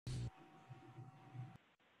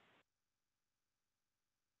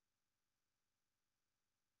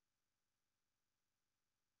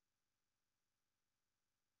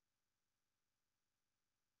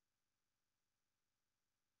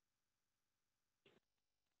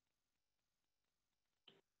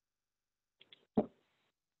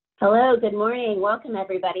Hello, good morning. Welcome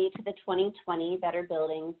everybody to the 2020 Better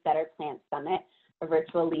Buildings, Better Plants Summit, a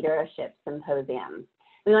virtual leadership symposium.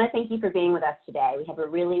 We want to thank you for being with us today. We have a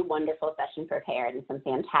really wonderful session prepared and some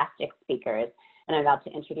fantastic speakers, and I'm about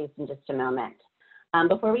to introduce in just a moment.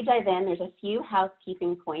 Before we dive in, there's a few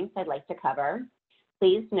housekeeping points I'd like to cover.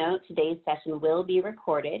 Please note today's session will be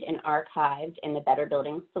recorded and archived in the Better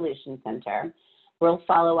Buildings Solution Center. We'll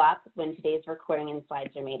follow up when today's recording and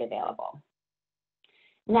slides are made available.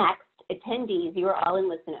 Next, attendees, you are all in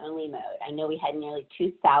listen-only mode. I know we had nearly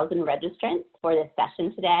 2,000 registrants for this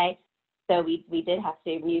session today, so we did have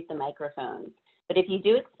to mute the microphones. But if you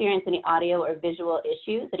do experience any audio or visual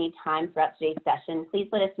issues any time throughout today's session, please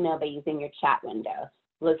let us know by using your chat window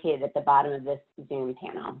located at the bottom of this Zoom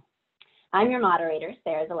panel. I'm your moderator,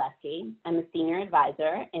 Sarah Zaleski. I'm a senior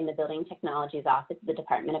advisor in the Building Technologies Office of the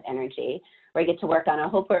Department of Energy, where I get to work on a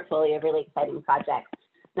whole portfolio of really exciting projects,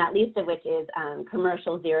 not least of which is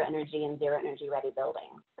commercial zero energy and zero energy ready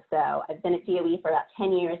buildings. So I've been at DOE for about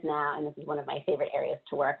 10 years now, and this is one of my favorite areas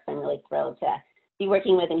to work. So I'm really thrilled to be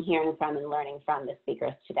working with and hearing from and learning from the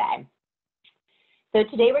speakers today. So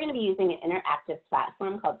today we're going to be using an interactive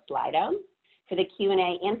platform called Slido for the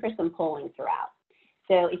Q&A and for some polling throughout.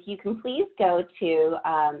 So if you can please go to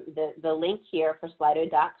the link here for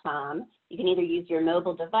slido.com. You can either use your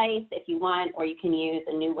mobile device if you want, or you can use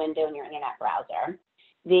a new window in your internet browser.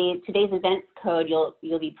 Today's events code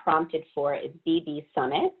you'll be prompted for is BB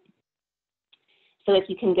Summit. So if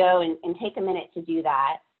you can go and take a minute to do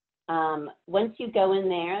that, once you go in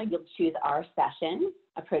there, you'll choose our session,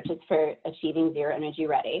 Approaches for Achieving Zero Energy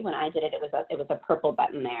Ready. When I did it, it was a purple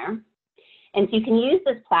button there. And so you can use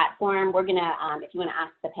this platform. We're gonna, if you wanna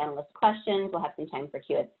ask the panelists questions, we'll have some time for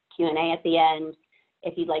Q&A at the end.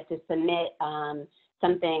 If you'd like to submit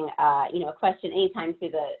something, a question anytime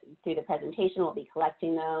through the presentation, we'll be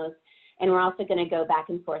collecting those. And we're also going to go back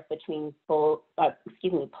and forth between polls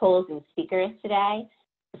and speakers today.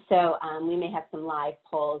 So we may have some live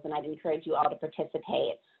polls, and I'd encourage you all to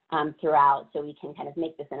participate throughout so we can kind of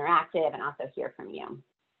make this interactive and also hear from you.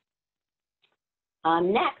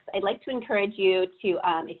 Next, I'd like to encourage you to,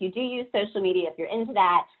 if you do use social media, if you're into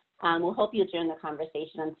that, we'll hope you'll join the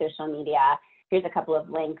conversation on social media. Here's a couple of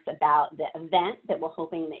links about the event that we're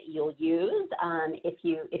hoping that you'll use if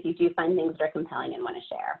you do find things that are compelling and want to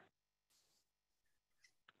share.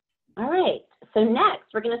 All right, so next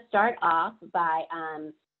we're going to start off by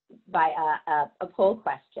a poll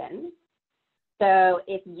question. So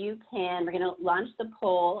if you can, we're going to launch the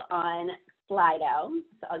poll on Slido.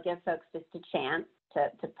 So I'll give folks just a chance to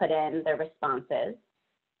put in their responses.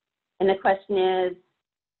 And the question is,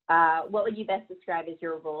 what would you best describe as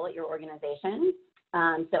your role at your organization?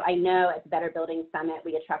 So I know at the Better Buildings Summit,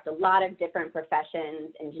 we attract a lot of different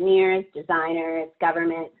professions: engineers, designers,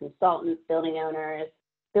 government, consultants, building owners,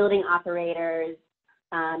 building operators,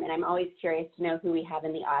 and I'm always curious to know who we have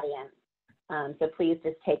in the audience. So please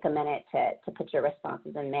just take a minute to put your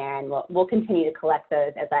responses in there, and we'll continue to collect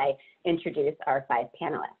those as I introduce our 5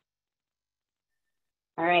 panelists.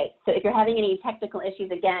 All right, so if you're having any technical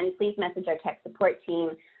issues, again, please message our tech support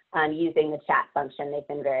team using the chat function. They've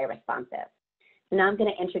been very responsive. So now I'm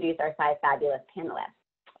going to introduce our 5 fabulous panelists.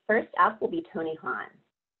 First up will be Tony Hahn.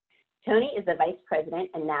 Tony is the Vice President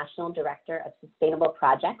and National Director of Sustainable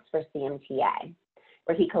Projects for CMTA,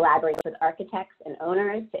 where he collaborates with architects and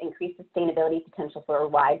owners to increase sustainability potential for a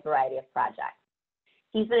wide variety of projects.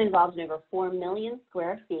 He's been involved in over 4 million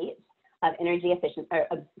square feet of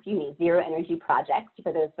zero energy projects.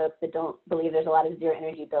 For those folks that don't believe there's a lot of zero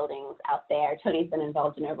energy buildings out there, Tony's been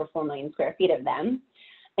involved in over 4 million square feet of them,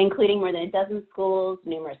 including more than a dozen schools,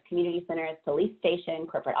 numerous community centers, police station,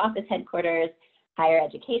 corporate office headquarters, higher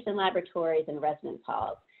education laboratories, and residence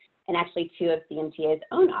halls, and actually 2 of CMTA's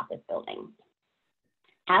own office buildings.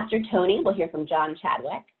 After Tony, we'll hear from John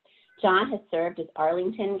Chadwick. John has served as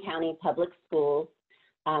Arlington County Public Schools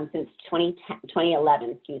since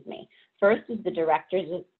 2011, First as the Director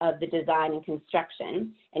of the Design and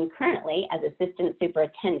Construction, and currently as Assistant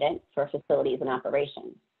Superintendent for Facilities and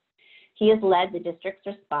Operations. He has led the district's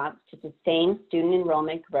response to sustained student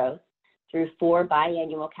enrollment growth through 4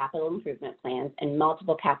 biannual capital improvement plans and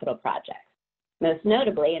multiple capital projects. Most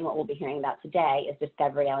notably, and what we'll be hearing about today, is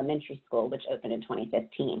Discovery Elementary School, which opened in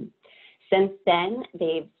 2015. Since then,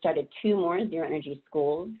 they've started 2 more zero energy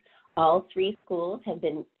schools. All 3 schools have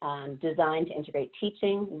been designed to integrate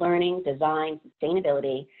teaching, learning, design,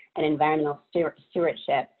 sustainability, and environmental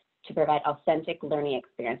stewardship to provide authentic learning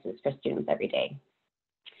experiences for students every day.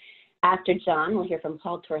 After John, we'll hear from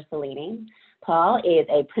Paul Torcellini. Paul is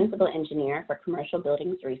a principal engineer for commercial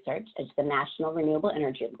buildings research at the National Renewable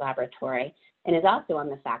Energy Laboratory and is also on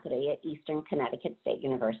the faculty at Eastern Connecticut State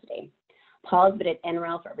University. Paul has been at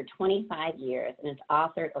NREL for over 25 years and has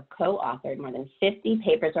authored or co-authored more than 50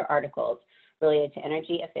 papers or articles related to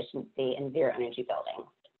energy efficiency and zero energy buildings.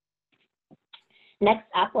 Next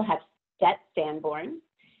up, we'll have Stet Sanborn.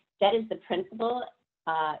 Stet is the principal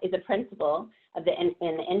of the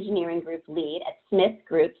engineering group lead at Smith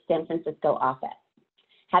Group's San Francisco office.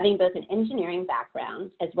 Having both an engineering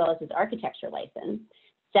background as well as his architecture license,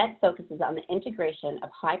 Stet focuses on the integration of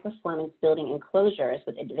high-performance building enclosures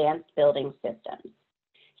with advanced building systems.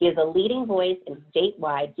 He is a leading voice in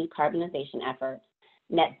statewide decarbonization efforts,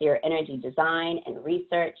 net zero energy design and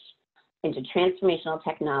research into transformational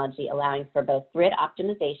technology, allowing for both grid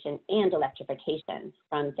optimization and electrification,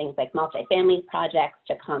 from things like multifamily projects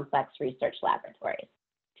to complex research laboratories.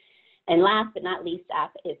 And last but not least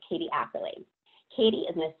up is Katie Ackerly. Katie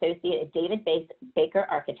is an associate at David Baker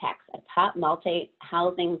Architects, a top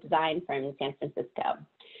multi-housing design firm in San Francisco.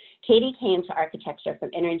 Katie came to architecture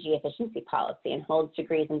from energy efficiency policy and holds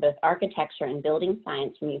degrees in both architecture and building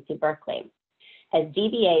science from UC Berkeley. As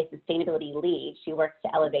DBA sustainability lead, she works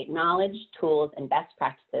to elevate knowledge, tools, and best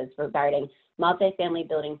practices regarding multifamily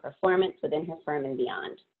building performance within her firm and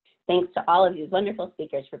beyond. Thanks to all of these wonderful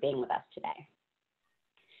speakers for being with us today.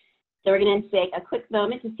 So we're going to take a quick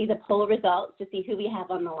moment to see the poll results, to see who we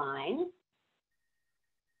have on the line.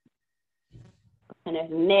 Kind of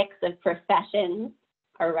mix of professions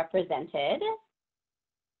are represented.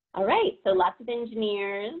 All right, so lots of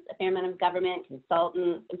engineers, a fair amount of government,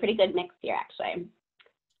 consultants, a pretty good mix here, actually.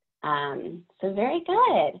 So very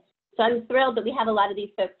good. So I'm thrilled that we have a lot of these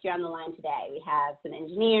folks here on the line today. We have some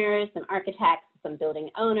engineers, some architects, some building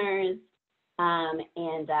owners, and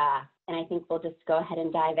I think we'll just go ahead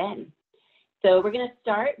and dive in. So we're going to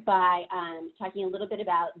start by talking a little bit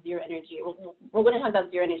about zero energy. We're going to talk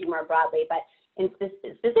about zero energy more broadly, but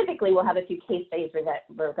specifically, we'll have a few case studies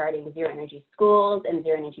regarding zero energy schools and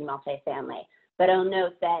zero energy multifamily. But I'll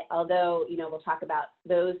note that although, we'll talk about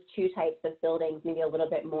those two types of buildings maybe a little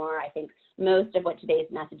bit more, I think most of what today's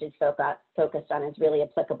message is focused on is really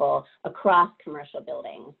applicable across commercial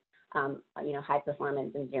buildings, high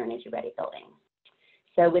performance and zero energy ready buildings.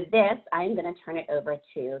 So with this, I'm going to turn it over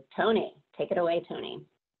to Tony. Take it away, Tony.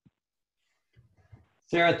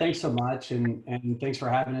 Sarah, thanks so much, and thanks for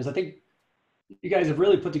having us. I think you guys have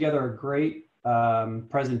really put together a great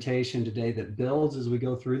presentation today that builds as we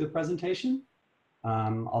go through the presentation.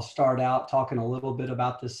 I'll start out talking a little bit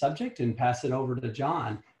about this subject and pass it over to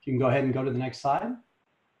John. If you can go ahead and go to the next slide.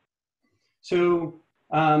 So,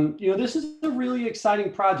 this is a really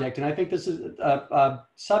exciting project, and I think this is a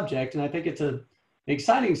subject, and I think it's an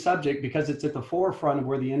exciting subject because it's at the forefront of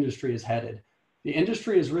where the industry is headed. The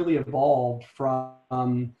industry has really evolved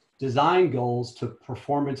from design goals to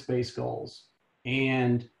performance-based goals.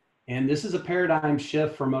 And this is a paradigm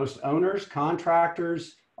shift for most owners,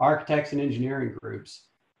 contractors, architects, and engineering groups.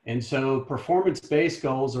 And so performance-based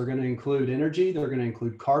goals are going to include energy, they're going to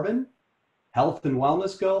include carbon, health and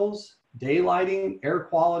wellness goals, daylighting, air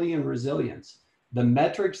quality, and resilience. The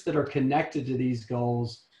metrics that are connected to these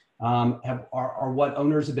goals are what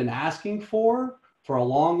owners have been asking for a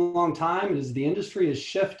long, long time. And as the industry has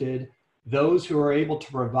shifted, those who are able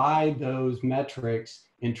to provide those metrics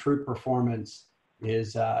in true performance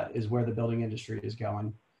is where the building industry is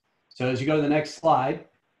going. So as you go to the next slide,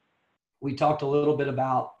 we talked a little bit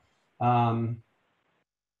about, go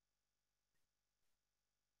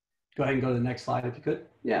ahead and go to the next slide if you could.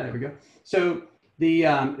 Yeah, there we go. So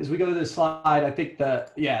as we go to this slide, I think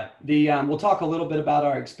we'll talk a little bit about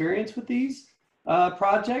our experience with these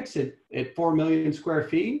projects at 4 million square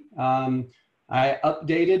feet. I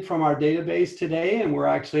updated from our database today, and we're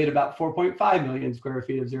actually at about 4.5 million square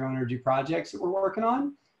feet of zero energy projects that we're working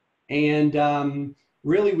on. And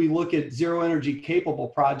really, we look at zero energy capable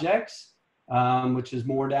projects, which is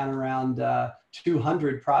more down around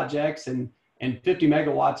 200 projects and 50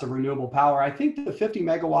 megawatts of renewable power. I think the 50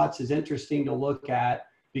 megawatts is interesting to look at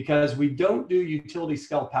because we don't do utility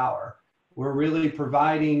scale power. We're really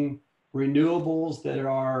providing renewables that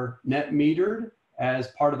are net metered as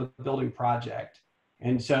part of the building project.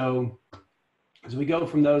 And so as we go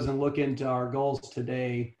from those and look into our goals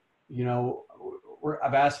today,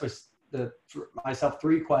 I've asked myself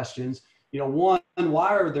 3 questions. One, why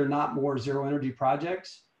are there not more zero energy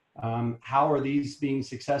projects? How are these being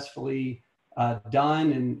successfully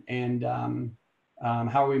done, and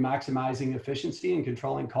how are we maximizing efficiency and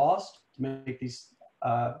controlling cost to make these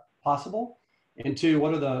possible? And 2,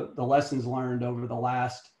 what are the lessons learned over the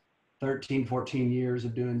last 13, 14 years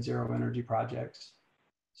of doing zero energy projects?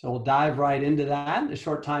 So we'll dive right into that in a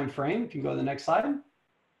short time frame. If you can go to the next slide.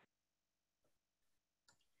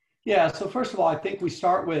 Yeah, so first of all, I think we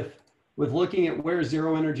start with looking at where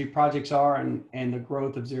zero energy projects are and the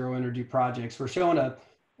growth of zero energy projects. We're showing a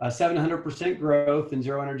 700% growth in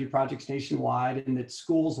zero energy projects nationwide, and that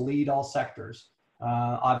schools lead all sectors,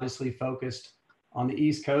 obviously focused on the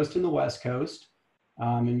East Coast and the West Coast.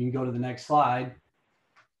 And you can go to the next slide.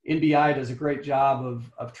 NBI does a great job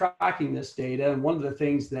of tracking this data. And one of the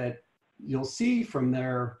things that you'll see from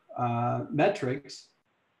their metrics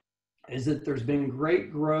is that there's been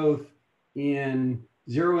great growth in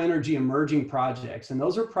zero energy emerging projects. And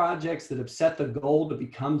those are projects that have set the goal to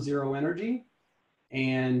become zero energy.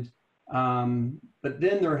 And, but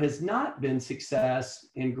then there has not been success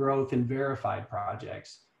in growth in verified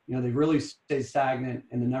projects. You know, they've really stayed stagnant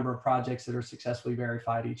in the number of projects that are successfully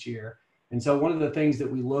verified each year. And so one of the things that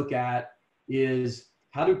we look at is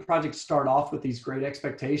how do projects start off with these great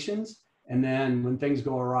expectations? And then when things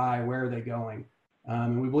go awry, where are they going?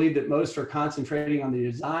 We believe that most are concentrating on the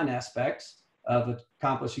design aspects of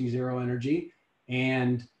accomplishing zero energy,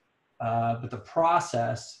 and but the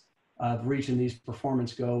process of reaching these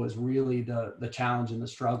performance goals is really the challenge and the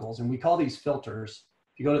struggles. And we call these filters.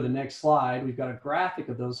 If you go to the next slide, we've got a graphic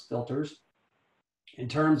of those filters in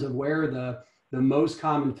terms of where the most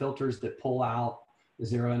common filters that pull out the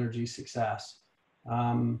zero energy success.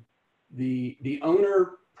 The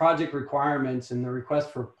owner project requirements and the request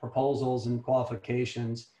for proposals and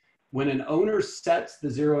qualifications, when an owner sets the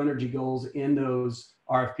zero energy goals in those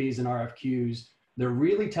RFPs and RFQs, they're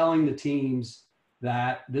really telling the teams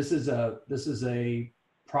that this is a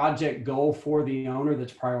project goal for the owner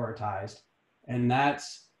that's prioritized. And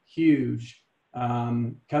that's huge.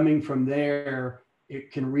 Coming from there,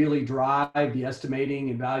 it can really drive the estimating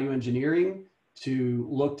and value engineering to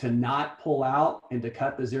look to not pull out and to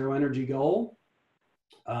cut the zero energy goal.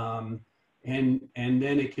 And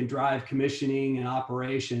then it can drive commissioning and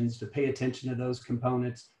operations to pay attention to those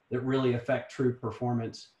components that really affect true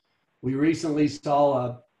performance. We recently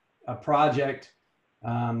saw a project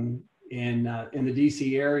in the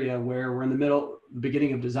DC area where we're in the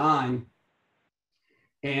beginning of design,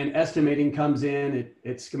 and estimating comes in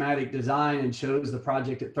at schematic design and shows the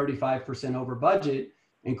project at 35% over budget,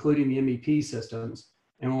 including the MEP systems.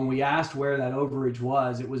 And when we asked where that overage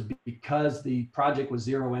was, it was because the project was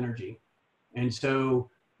zero energy. And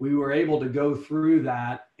so we were able to go through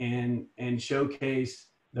that and showcase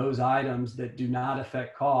those items that do not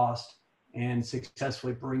affect cost and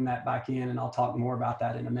successfully bring that back in. And I'll talk more about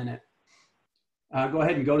that in a minute. Go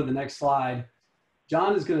ahead and go to the next slide.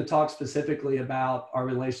 John is going to talk specifically about our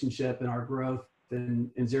relationship and our growth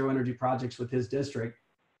in zero energy projects with his district.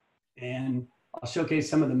 And I'll showcase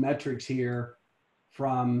some of the metrics here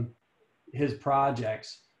from his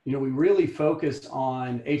projects. You know, we really focused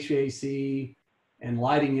on HVAC and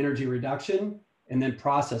lighting energy reduction, and then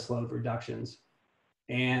process load reductions,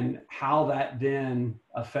 and how that then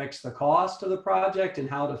affects the cost of the project and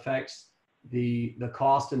how it affects the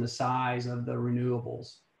cost and the size of the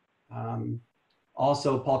renewables.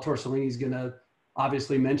 Also, Paul Torcellini is going to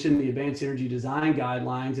obviously mention the advanced energy design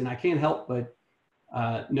guidelines, and I can't help but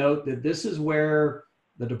note that this is where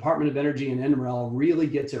the Department of Energy and NREL really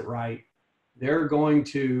gets it right. They're going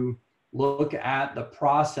to look at the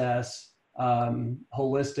process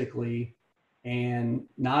holistically, and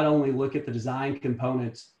not only look at the design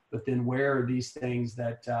components, but then where are these things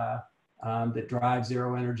that that drive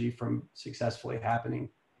zero energy from successfully happening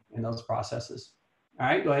in those processes. All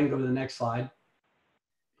right, go ahead and go to the next slide.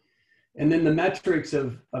 And then the metrics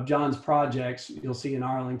of John's projects, you'll see in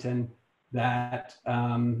Arlington that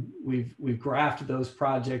we've graphed those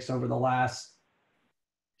projects over the last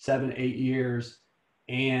 7-8 years,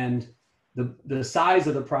 and the size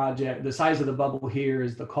of the project, the size of the bubble here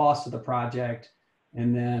is the cost of the project,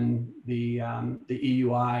 and then the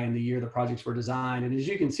EUI and the year the projects were designed. And as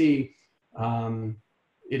you can see,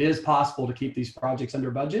 it is possible to keep these projects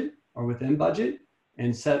under budget or within budget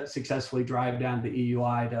and successfully drive down the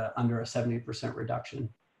EUI to under a 70% reduction.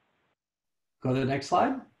 Go to the next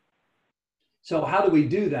slide. So how do we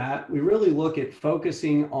do that? We really look at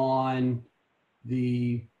focusing on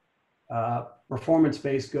the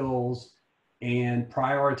performance-based goals and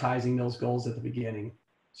prioritizing those goals at the beginning.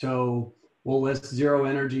 So we'll list zero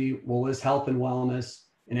energy, we'll list health and wellness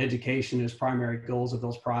and education as primary goals of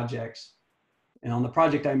those projects. And on the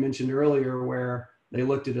project I mentioned earlier, where they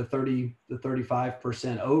looked at a 30 to 35%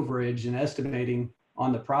 overage in estimating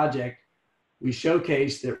on the project, we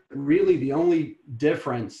showcased that really the only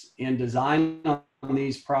difference in design on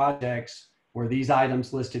these projects were these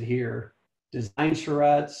items listed here: design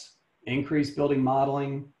charrettes, increased building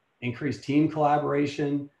modeling, increased team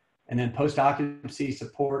collaboration, and then post-occupancy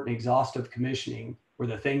support and exhaustive commissioning were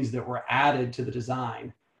the things that were added to the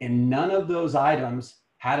design. And none of those items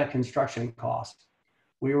had a construction cost.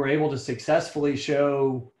 We were able to successfully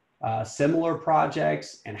show similar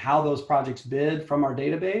projects and how those projects bid from our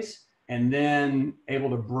database, and then able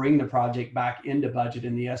to bring the project back into budget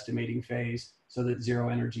in the estimating phase so that zero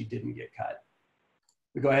energy didn't get cut.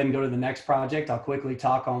 We go ahead and go to the next project. I'll quickly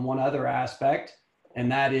talk on one other aspect,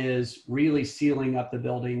 and that is really sealing up the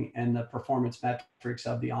building and the performance metrics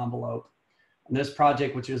of the envelope. On this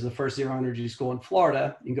project, which is the first zero energy school in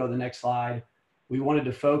Florida, you can go to the next slide. We wanted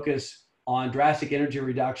to focus on drastic energy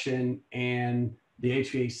reduction and the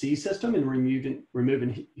HVAC system and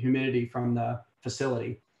removing humidity from the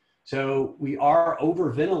facility. So we are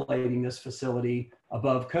over ventilating this facility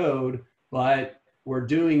above code, but we're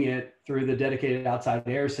doing it through the dedicated outside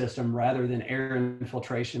air system rather than air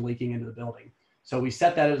infiltration leaking into the building. So we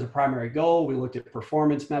set that as a primary goal. We looked at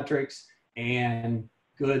performance metrics and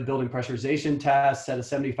good building pressurization tests, set a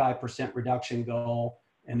 75% reduction goal,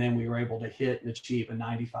 and then we were able to hit and achieve a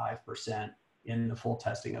 95% in the full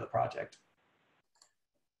testing of the project.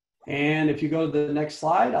 And if you go to the next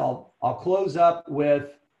slide, I'll close up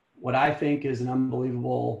with what I think is an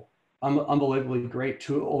unbelievably great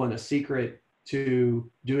tool and a secret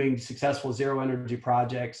to doing successful zero energy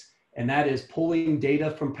projects. And that is pulling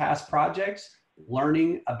data from past projects,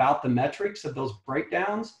 learning about the metrics of those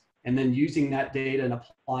breakdowns, and then using that data and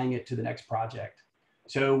applying it to the next project.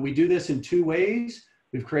 So we do this in two ways.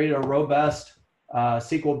 We've created a robust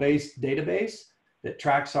SQL-based database that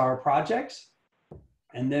tracks our projects.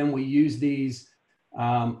 And then we use these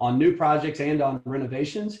on new projects and on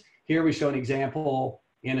renovations. Here we show an example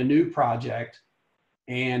in a new project.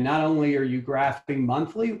 And not only are you graphing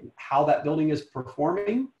monthly how that building is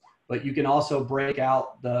performing, but you can also break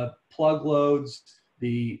out the plug loads,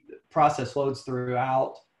 the process loads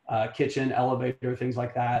throughout, kitchen, elevator, things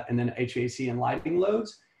like that, and then HVAC and lighting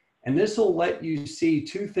loads. And this will let you see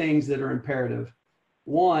two things that are imperative.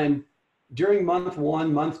 One, during month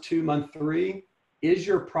one, month two, month three, is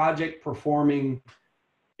your project performing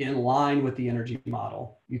in line with the energy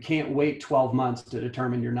model? You can't wait 12 months to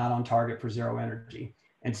determine you're not on target for zero energy.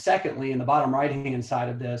 And secondly, in the bottom right-hand side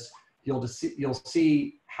of this, you'll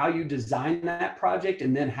see how you design that project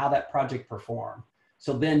and then how that project performed.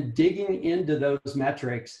 So then digging into those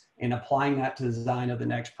metrics and applying that to the design of the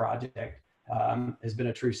next project has been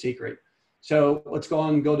a true secret. So let's go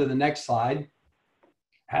on and go to the next slide.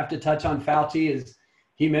 I have to touch on Fauci as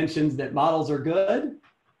he mentions that models are good.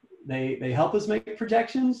 They help us make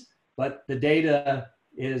projections, but the data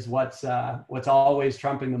is what's always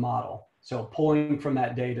trumping the model. So pulling from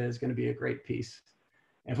that data is going to be a great piece.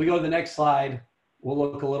 And if we go to the next slide, we'll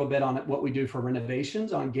look a little bit on what we do for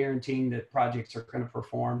renovations on guaranteeing that projects are going to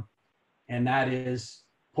perform. And that is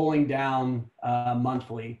pulling down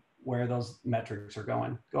monthly where those metrics are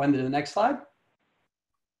going. Go into the next slide.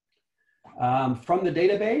 From the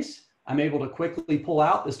database, I'm able to quickly pull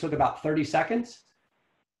out. This took about 30 seconds.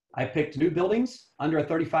 I picked new buildings under a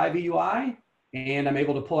 35 EUI, and I'm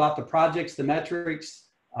able to pull out the projects, the metrics,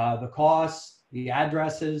 the costs, the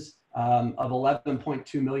addresses of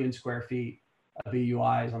 11.2 million square feet of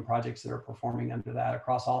EUIs on projects that are performing under that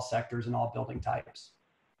across all sectors and all building types.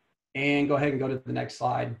 And go ahead and go to the next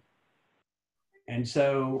slide. And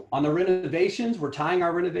so on the renovations, we're tying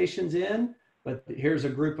our renovations in, but here's a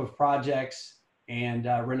group of projects and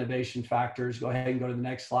renovation factors. Go ahead and go to the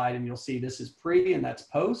next slide and you'll see this is pre and that's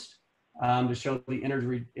post to show the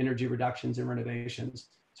energy reductions and renovations.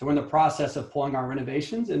 So we're in the process of pulling our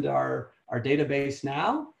renovations into our database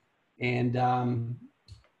now. And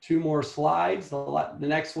two more slides. The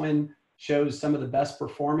next one shows some of the best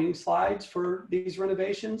performing slides for these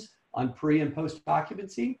renovations on pre and post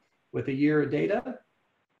occupancy with a year of data.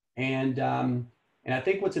 And I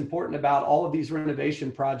think what's important about all of these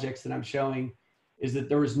renovation projects that I'm showing is that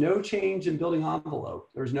there was no change in building envelope.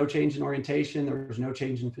 There was no change in orientation. There was no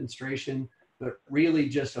change in fenestration, but really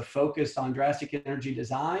just a focus on drastic energy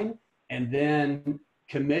design and then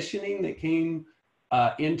commissioning that came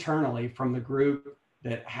internally from the group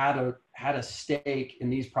that had a stake in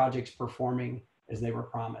these projects performing as they were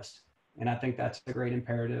promised. And I think that's a great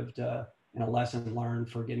imperative and a lesson learned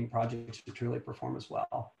for getting projects to truly perform as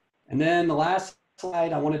well. And then the last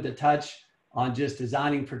slide, I wanted to touch on just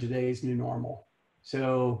designing for today's new normal.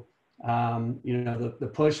 So,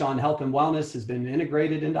 the push on health and wellness has been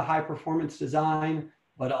integrated into high performance design,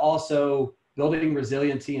 but also building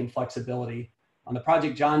resiliency and flexibility. On the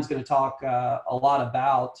project John's going to talk a lot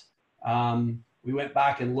about, we went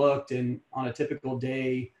back and looked, and on a typical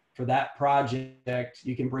day for that project,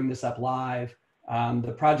 you can bring this up live.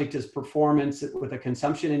 The project is performance with a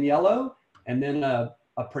consumption in yellow and then a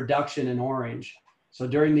production in orange. So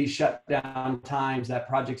during these shutdown times, that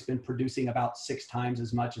project's been producing about 6 times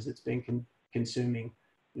as much as it's been consuming,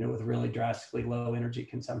 with really drastically low energy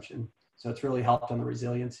consumption. So it's really helped on the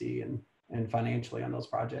resiliency and financially on those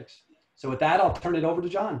projects. So with that, I'll turn it over to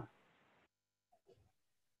John.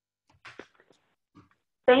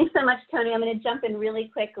 Thanks so much, Tony. I'm going to jump in really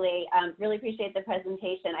quickly. Really appreciate the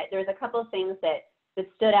presentation. There's a couple of things that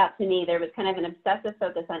stood out to me. There was kind of an obsessive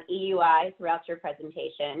focus on EUI throughout your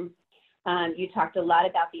presentation. You talked a lot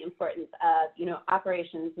about the importance of,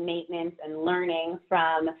 operations, maintenance, and learning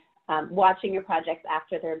from watching your projects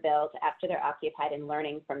after they're built, after they're occupied, and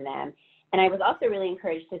learning from them. And I was also really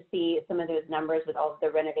encouraged to see some of those numbers with all of the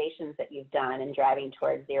renovations that you've done and driving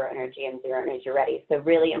towards zero energy and zero energy ready. So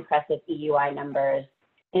really impressive EUI numbers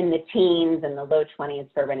in the teens and the low 20s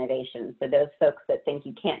for renovations. So those folks that think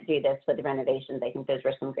you can't do this with the renovations, I think those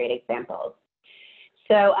were some great examples.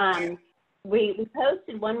 So we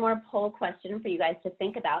posted one more poll question for you guys to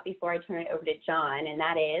think about before I turn it over to John, and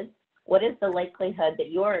that is, what is the likelihood that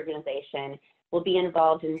your organization will be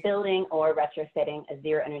involved in building or retrofitting a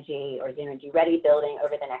zero energy or zero energy ready building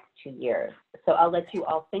over the next 2 years? So I'll let you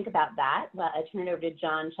all think about that, but I turn it over to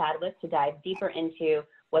John Chadwick to dive deeper into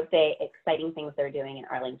what the exciting things they're doing in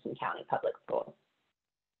Arlington County Public Schools.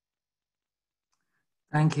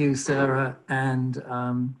 Thank you, Sarah and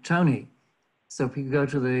Tony. So if you could go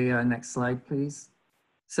to the next slide, please.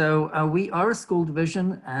 So we are a school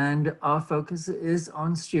division and our focus is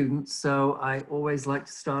on students. So I always like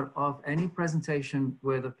to start off any presentation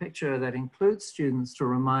with a picture that includes students to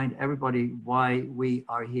remind everybody why we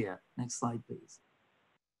are here. Next slide, please.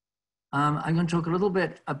 I'm going to talk a little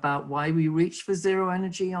bit about why we reached for zero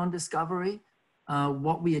energy on Discovery,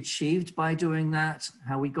 what we achieved by doing that,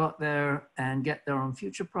 how we got there and get there on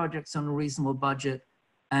future projects on a reasonable budget,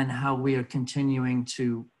 and how we are continuing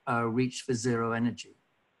to reach for zero energy.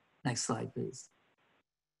 Next slide, please.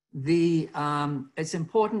 It's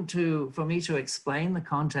important for me to explain the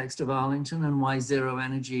context of Arlington and why zero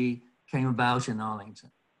energy came about in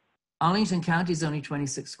Arlington. Arlington County is only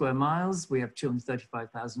 26 square miles. We have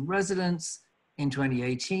 235,000 residents. In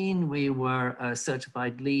 2018, we were a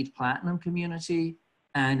certified LEED Platinum community.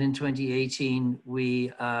 And in 2018,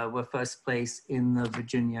 we were first place in the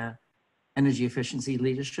Virginia Energy Efficiency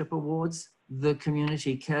Leadership Awards. The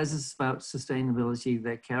community cares about sustainability,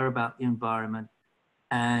 they care about the environment,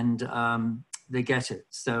 and they get it.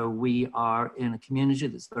 So we are in a community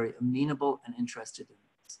that's very amenable and interested in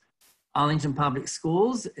this. Arlington Public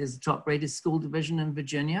Schools is the top-rated school division in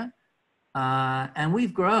Virginia. And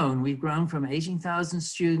we've grown from 18,000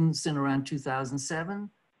 students in around 2007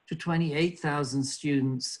 to 28,000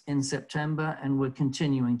 students in September, and we're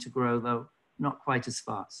continuing to grow, though not quite as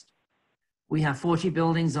fast. We have 40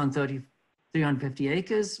 buildings on 350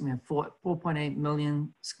 acres. We have 4.8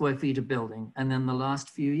 million square feet of building. And then the last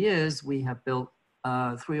few years, we have built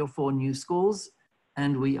 3 or 4 new schools,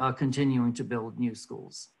 and we are continuing to build new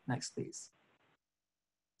schools. Next, please.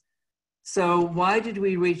 So why did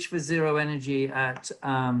we reach for zero energy at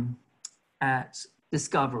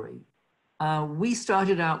Discovery? We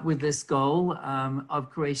started out with this goal of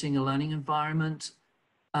creating a learning environment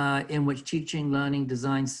in which teaching, learning,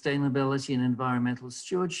 design, sustainability, and environmental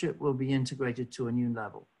stewardship will be integrated to a new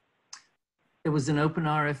level. It was an open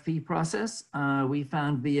RFP process. We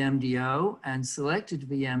found VMDO and selected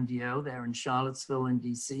VMDO there in Charlottesville in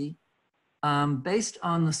DC, based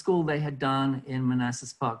on the school they had done in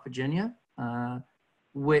Manassas Park, Virginia,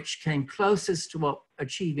 which came closest to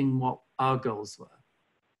achieving what our goals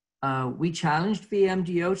were. We challenged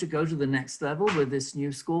VMDO to go to the next level with this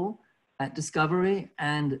new school at Discovery,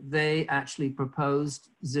 and they actually proposed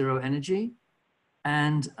zero energy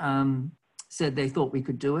and said they thought we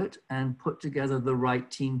could do it and put together the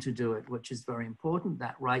right team to do it, which is very important.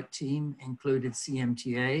 That right team included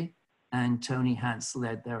CMTA, and Tony Hance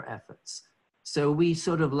led their efforts. So we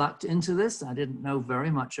sort of lucked into this. I didn't know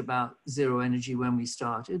very much about zero energy when we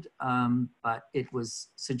started, but it was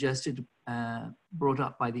suggested, brought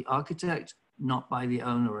up by the architect, not by the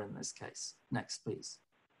owner in this case. Next, please.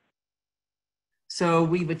 So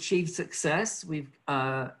we've achieved success. We've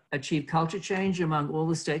achieved culture change among all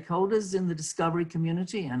the stakeholders in the Discovery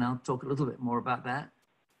community, and I'll talk a little bit more about that.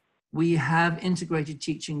 We have integrated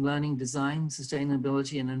teaching, learning, design,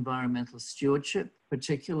 sustainability, and environmental stewardship,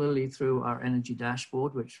 particularly through our energy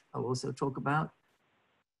dashboard, which I'll also talk about.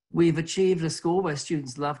 We've achieved a school where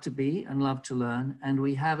students love to be and love to learn, and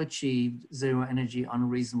we have achieved zero energy on a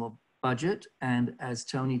reasonable budget. And as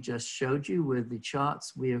Tony just showed you with the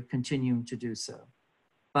charts, we are continuing to do so.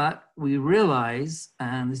 But we realize,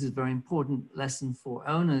 and this is a very important lesson for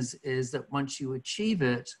owners, is that once you achieve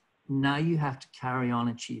it, now you have to carry on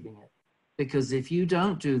achieving it. Because if you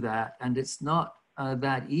don't do that, and it's not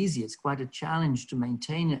that easy, it's quite a challenge to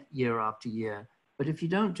maintain it year after year. But if you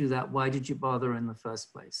don't do that, why did you bother in the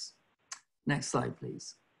first place? Next slide,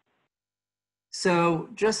 please. So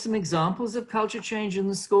just some examples of culture change in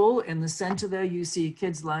the school. In the center there, you see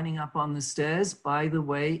kids lining up on the stairs by the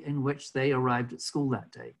way in which they arrived at school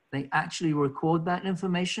that day. They actually record that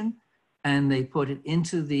information and they put it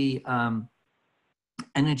into the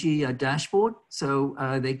energy dashboard.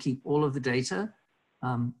 So they keep all of the data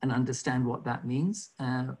and understand what that means.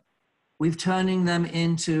 We've turning them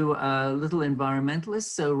into little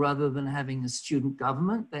environmentalists. So rather than having a student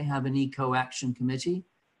government, they have an eco-action committee.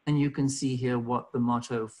 And you can see here what the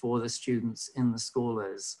motto for the students in the school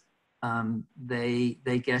is. They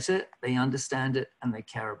get it, they understand it, and they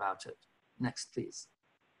care about it. Next, please.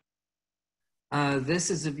 This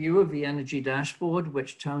is a view of the energy dashboard,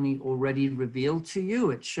 which Tony already revealed to you.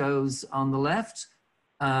 It shows on the left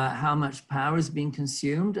how much power is being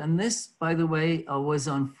consumed. And this, by the way, was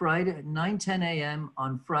on Friday at 9:10 a.m.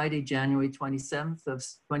 on Friday, January 27th of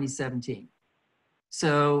 2017.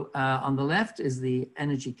 So on the left is the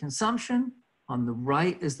energy consumption, on the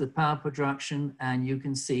right is the power production, and you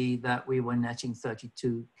can see that we were netting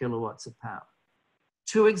 32 kilowatts of power.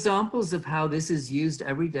 Two examples of how this is used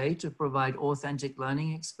every day to provide authentic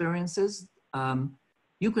learning experiences.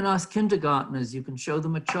 You can ask kindergartners, you can show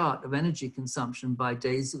them a chart of energy consumption by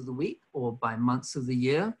days of the week or by months of the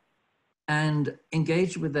year, and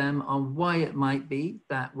engage with them on why it might be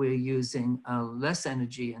that we're using less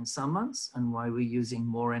energy in some months and why we're using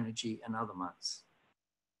more energy in other months.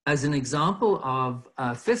 As an example of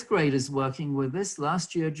fifth graders working with this,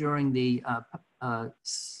 last year during the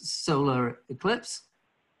solar eclipse,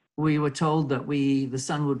 we were told that the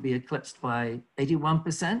sun would be eclipsed by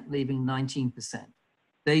 81%, leaving 19%.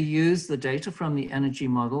 They used the data from the energy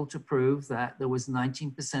model to prove that there was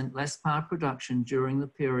 19% less power production during the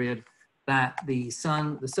period that the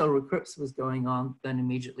solar eclipse was going on than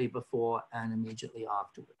immediately before and immediately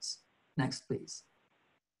afterwards. Next, please.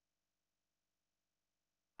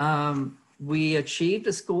 We achieved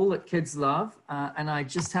a school that kids love, and I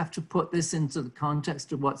just have to put this into the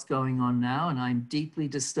context of what's going on now, and I'm deeply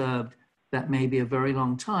disturbed that may be a very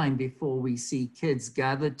long time before we see kids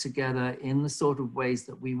gathered together in the sort of ways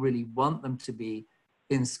that we really want them to be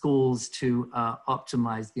in schools to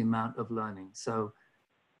optimize the amount of learning. So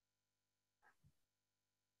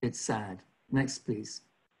it's sad. Next, please.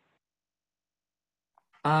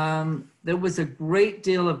 There was a great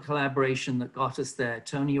deal of collaboration that got us there.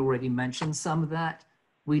 Tony already mentioned some of that.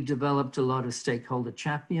 We developed a lot of stakeholder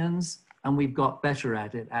champions, and we've got better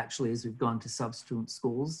at it, actually, as we've gone to subsequent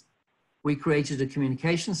schools. We created a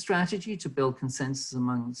communication strategy to build consensus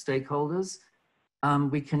among stakeholders.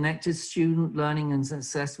 We connected student learning and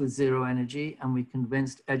success with zero energy, and we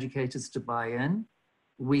convinced educators to buy in.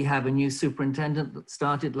 We have a new superintendent that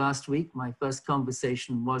started last week. My first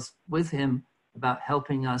conversation was with him about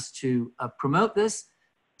helping us to promote this,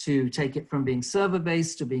 to take it from being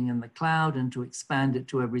server-based to being in the cloud, and to expand it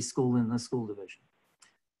to every school in the school division.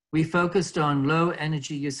 We focused on low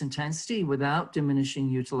energy use intensity without diminishing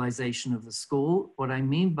utilization of the school. What I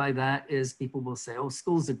mean by that is people will say, oh,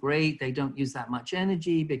 schools are great, they don't use that much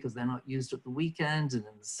energy because they're not used at the weekends and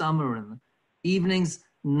in the summer and the evenings.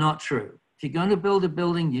 Not true. If you're going to build a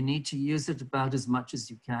building, you need to use it about as much as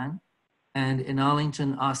you can. And in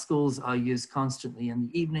Arlington, our schools are used constantly in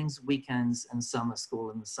the evenings, weekends, and summer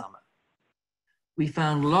school in the summer. We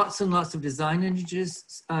found lots and lots of design synergies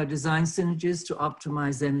to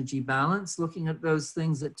optimize energy balance, looking at those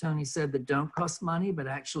things that Tony said that don't cost money, but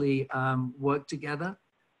actually work together.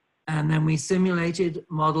 And then we simulated,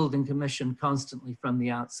 modeled, and commissioned constantly from the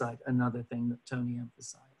outside, another thing that Tony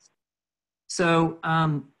emphasized. So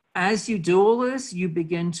as you do all this, you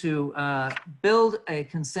begin to build a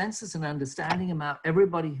consensus and understanding about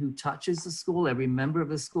everybody who touches the school, every member of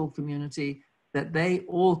the school community, that they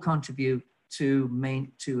all contribute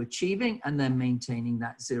to achieving and then maintaining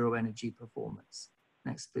that zero energy performance.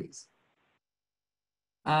 Next, please.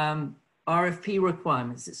 RFP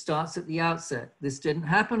requirements, it starts at the outset. This didn't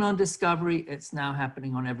happen on Discovery, it's now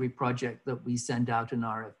happening on every project that we send out an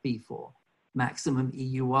RFP for. Maximum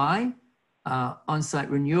EUI, on-site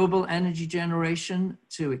renewable energy generation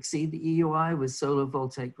to exceed the EUI with solar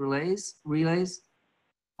voltaic relays.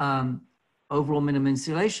 Overall minimum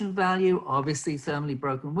insulation value, obviously thermally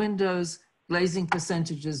broken windows. Glazing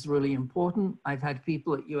percentage is really important. I've had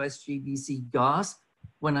people at USGBC gasp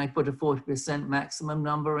when I put a 40% maximum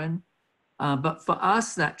number in. But for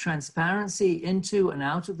us, that transparency into and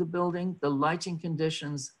out of the building, the lighting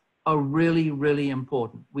conditions are really, really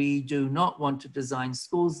important. We do not want to design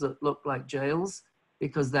schools that look like jails,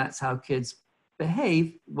 because that's how kids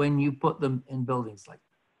behave when you put them in buildings like that.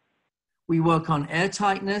 We work on air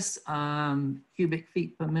tightness, cubic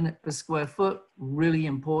feet per minute per square foot, really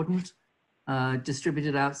important.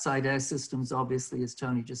 Distributed outside air systems, obviously, as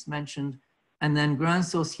Tony just mentioned. And then ground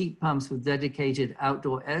source heat pumps with dedicated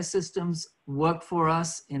outdoor air systems work for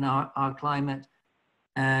us in our climate.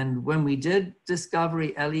 And when we did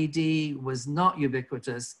discovery, LED was not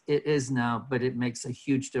ubiquitous. It is now, but it makes a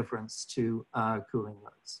huge difference to cooling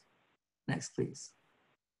loads. Next, please.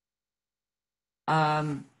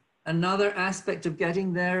 Another aspect of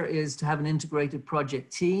getting there is to have an integrated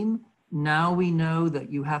project team. Now we know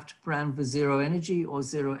that you have to plan for zero energy or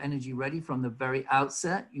zero energy ready from the very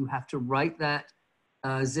outset. You have to write that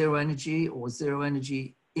zero energy or zero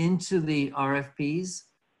energy into the RFPs.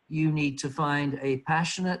 You need to find a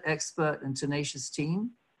passionate, expert, and tenacious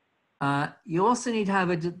team. You also need to have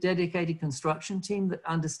a dedicated construction team that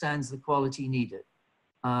understands the quality needed.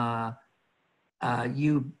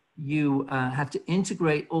 You have to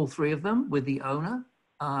integrate all three of them with the owner,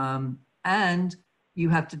 and you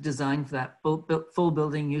have to design for that full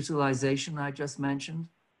building utilization I just mentioned.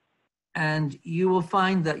 And you will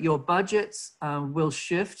find that your budgets will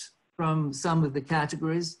shift from some of the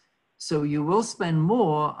categories. So you will spend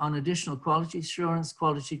more on additional quality assurance,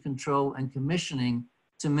 quality control, and commissioning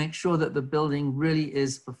to make sure that the building really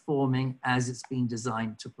is performing as it's been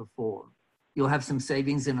designed to perform. You'll have some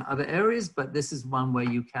savings in other areas, but this is one where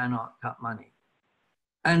you cannot cut money.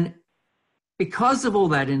 And because of all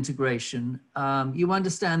that integration, you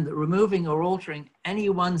understand that removing or altering any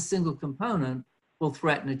one single component will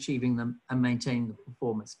threaten achieving them and maintaining the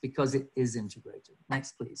performance because it is integrated.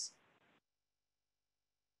 Next, please.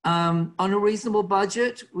 On a reasonable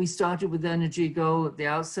budget, we started with energy goal at the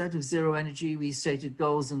outset of zero energy. We stated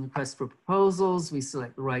goals in the request for proposals. We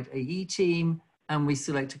select the right AE team, and we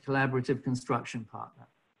select a collaborative construction partner.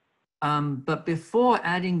 But before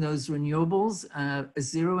adding those renewables, a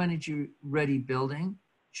zero energy ready building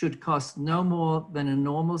should cost no more than a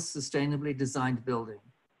normal sustainably designed building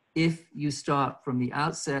if you start from the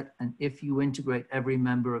outset and if you integrate every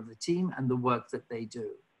member of the team and the work that they do.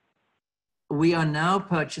 We are now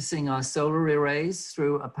purchasing our solar arrays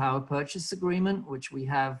through a power purchase agreement, which we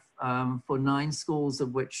have for 9 schools,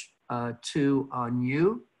 of which 2 are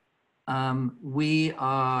new. We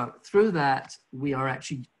are, through that, we are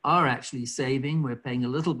actually saving. We're paying a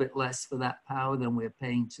little bit less for that power than we're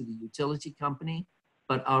paying to the utility company,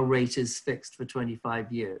 but our rate is fixed for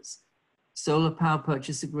 25 years. Solar power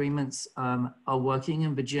purchase agreements are working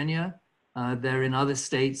in Virginia. They're in other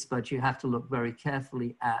states, but you have to look very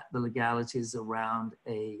carefully at the legalities around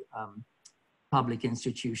a public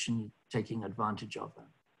institution taking advantage of them.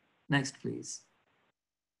 Next, please.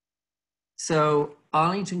 So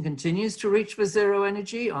Arlington continues to reach for zero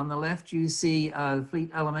energy. On the left, you see Fleet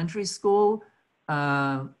Elementary School,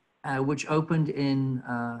 which opened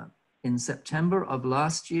in September of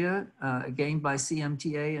last year, again by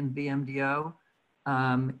CMTA and VMDO.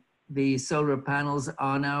 The solar panels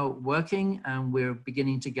are now working, and we're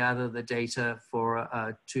beginning to gather the data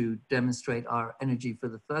to demonstrate our energy for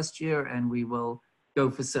the first year, and we will go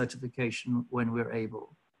for certification when we're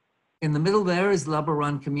able. In the middle there is Lubber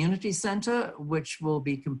Run Community Center, which will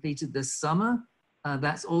be completed this summer.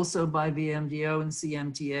 That's also by VMDO and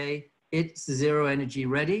CMTA. It's zero energy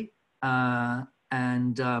ready,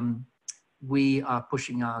 and we are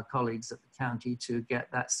pushing our colleagues at the county to get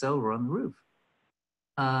that solar on the roof.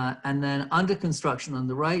 And then under construction on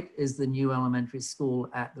the right is the new elementary school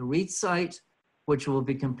at the Reed site, which will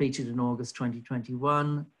be completed in August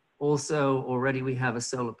 2021. Also, already we have a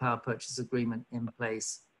solar power purchase agreement in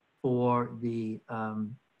place for the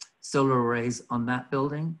solar arrays on that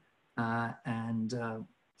building. And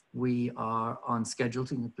we are on schedule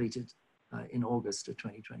to complete it in August of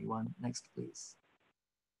 2021. Next, please.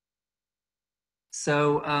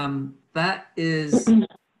 So that is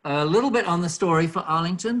a little bit on the story for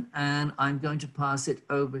Arlington, and I'm going to pass it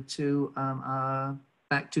over to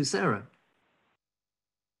back to Sarah.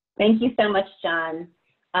 Thank you so much, John.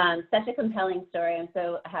 Such a compelling story. I'm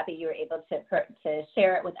so happy you were able to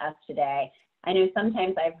share it with us today. I know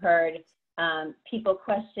sometimes I've heard people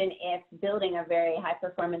question if building a very high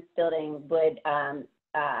performance building would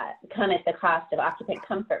come at the cost of occupant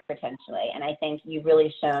comfort potentially. And I think you've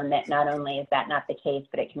really shown that not only is that not the case,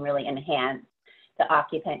 but it can really enhance the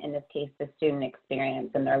occupant, in this case, the student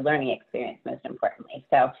experience and their learning experience, most importantly.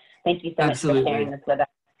 So thank you so much for sharing this with us.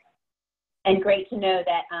 And great to know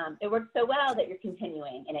that it works so well that you're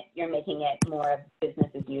continuing and you're making it more of business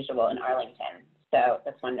as usual in Arlington. So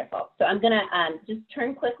that's wonderful. So I'm going to just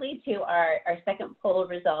turn quickly to our second poll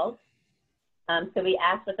results. So we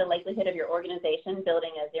asked what the likelihood of your organization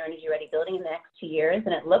building a zero energy ready building in the next 2 years,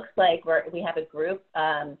 and it looks like we have a group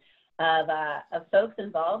of folks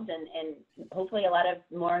involved and hopefully a lot of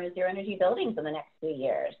more zero energy buildings in the next few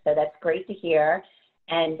years. So that's great to hear.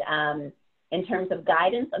 And in terms of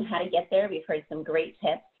guidance on how to get there, we've heard some great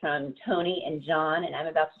tips from Tony and John, and I'm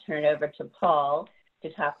about to turn it over to Paul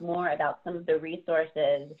to talk more about some of the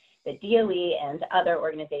resources that DOE and other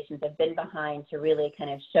organizations have been behind to really kind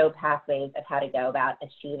of show pathways of how to go about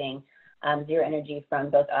achieving zero energy from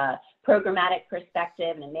both a programmatic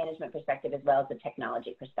perspective and a management perspective, as well as a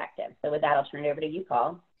technology perspective. So with that, I'll turn it over to you,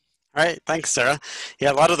 Paul. All right, thanks, Sarah.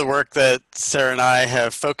 Yeah, a lot of the work that Sarah and I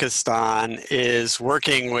have focused on is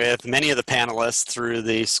working with many of the panelists through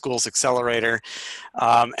the Schools Accelerator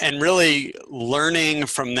and really learning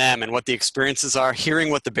from them and what the experiences are,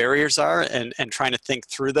 hearing what the barriers are, and trying to think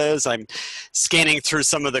through those. I'm scanning through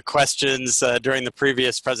some of the questions during the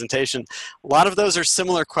previous presentation. A lot of those are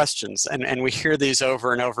similar questions, and we hear these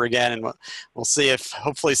over and over again, and we'll see if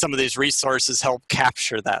hopefully some of these resources help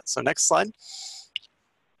capture that. So next slide.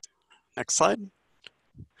 Next slide.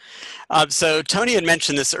 So Tony had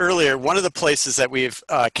mentioned this earlier. One of the places that we've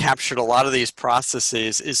captured a lot of these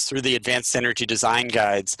processes is through the Advanced Energy Design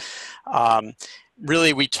Guides.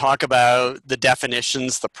 Really, we talk about the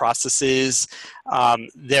definitions, the processes.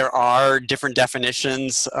 There are different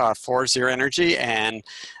definitions for zero energy, and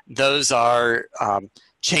those are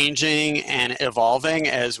changing and evolving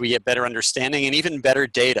as we get better understanding and even better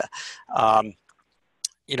data.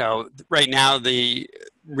 You know, right now,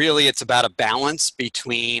 really it's about a balance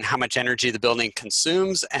between how much energy the building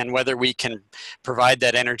consumes and whether we can provide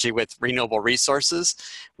that energy with renewable resources.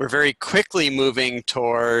 We're very quickly moving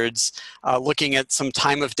towards looking at some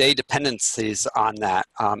time of day dependencies on that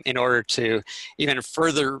in order to even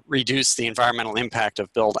further reduce the environmental impact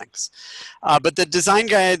of buildings. But the design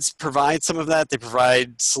guides provide some of that. They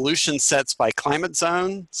provide solution sets by climate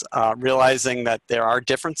zones, realizing that there are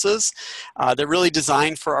differences. They're really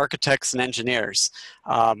designed for architects and engineers.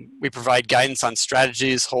 We provide guidance on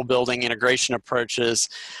strategies, whole building integration approaches,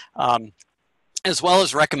 as well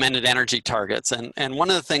as recommended energy targets. And one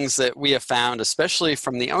of the things that we have found, especially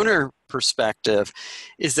from the owner perspective,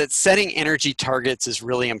 is that setting energy targets is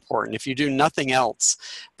really important. If you do nothing else,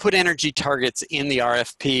 put energy targets in the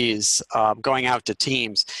RFPs going out to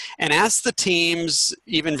teams and ask the teams,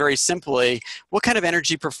 even very simply, what kind of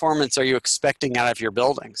energy performance are you expecting out of your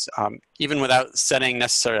buildings, even without setting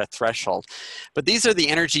necessarily a threshold. But these are the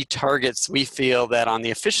energy targets we feel that on the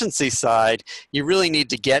efficiency side, you really need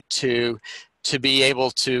to get to be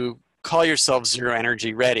able to call yourself zero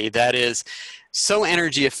energy ready. That is so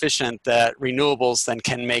energy efficient that renewables then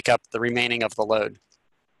can make up the remaining of the load.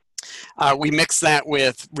 We mix that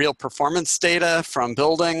with real performance data from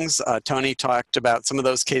buildings. Tony talked about some of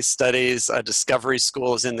those case studies. Discovery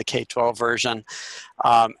School is in the K-12 version,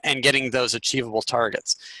 and getting those achievable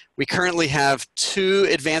targets. We currently have 2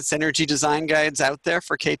 advanced energy design guides out there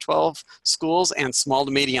for K-12 schools and small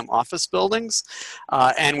to medium office buildings.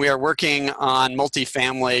 And we are working on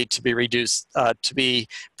multifamily to be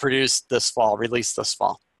produced this fall, released this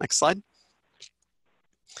fall. Next slide.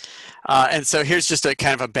 And so here's just a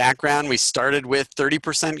kind of a background. We started with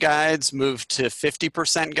 30% guides, moved to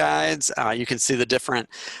 50% guides. You can see the different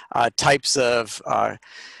types of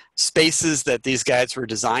spaces that these guides were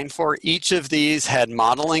designed for. Each of these had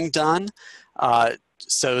modeling done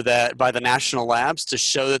so that by the national labs to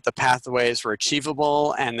show that the pathways were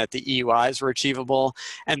achievable and that the EUIs were achievable,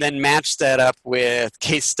 and then match that up with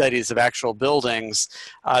case studies of actual buildings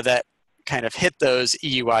that kind of hit those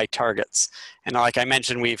EUI targets. And like I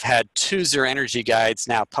mentioned, we've had 2 zero energy guides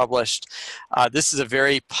now published. This is a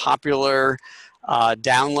very popular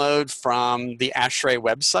download from the ASHRAE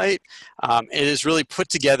website. It is really put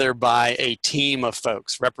together by a team of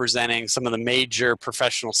folks representing some of the major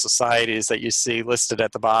professional societies that you see listed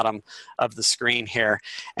at the bottom of the screen here.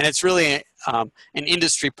 And it's really an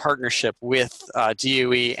industry partnership with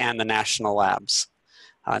DOE and the national labs.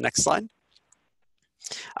 Next slide.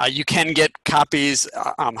 You can get copies,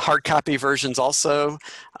 hard copy versions also.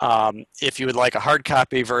 If you would like a hard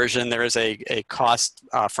copy version, there is a cost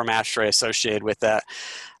from ASHRAE associated with that.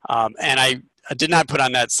 And I did not put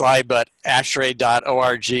on that slide, but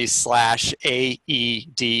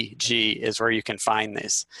ashray.org/AEDG is where you can find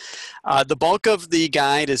these. The bulk of the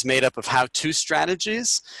guide is made up of how-to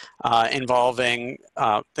strategies involving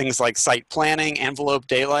things like site planning, envelope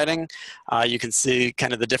daylighting. You can see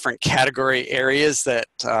kind of the different category areas that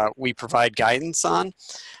we provide guidance on.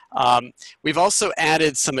 We've also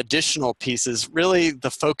added some additional pieces. Really,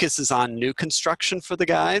 the focus is on new construction for the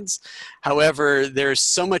guides. However, there's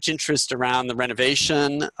so much interest around the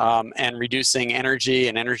renovation and reducing energy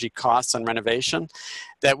and energy costs on renovation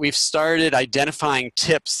that we've started identifying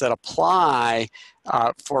tips that apply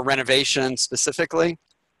for renovation specifically.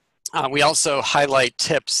 We also highlight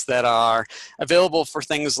tips that are available for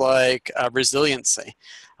things like resiliency,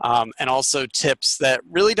 and also tips that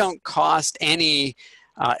really don't cost any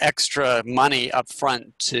extra money up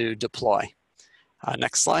front to deploy.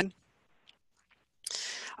 Next slide.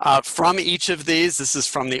 From each of these, this is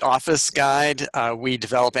from the office guide, we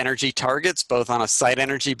develop energy targets both on a site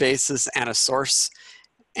energy basis and a source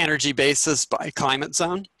energy basis by climate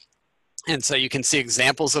zone. And so you can see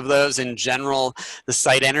examples of those. In general, the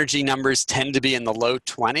site energy numbers tend to be in the low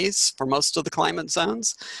 20s for most of the climate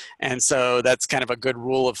zones. And so that's kind of a good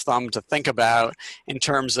rule of thumb to think about in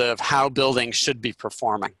terms of how buildings should be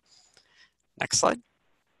performing. Next slide.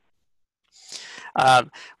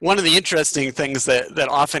 One of the interesting things that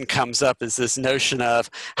often comes up is this notion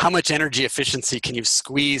of how much energy efficiency can you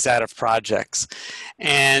squeeze out of projects.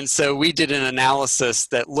 And so we did an analysis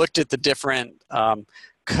that looked at the different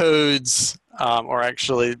codes, or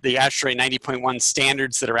actually the ASHRAE 90.1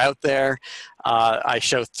 standards that are out there. I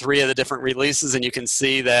show 3 of the different releases, and you can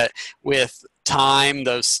see that with time,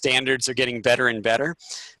 those standards are getting better and better.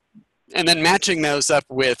 And then matching those up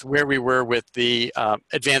with where we were with the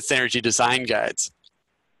advanced energy design guides.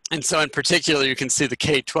 And so in particular, you can see the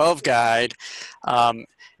K-12 guide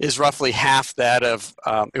is roughly half that of,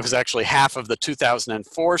 it was actually half of the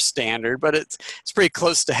 2004 standard, but it's pretty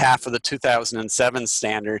close to half of the 2007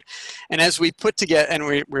 standard. And as we put together, and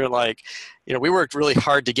we're like, you know, we worked really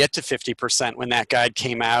hard to get to 50% when that guide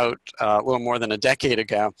came out a little more than a decade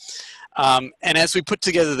ago. And as we put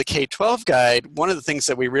together the K-12 guide, one of the things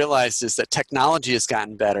that we realized is that technology has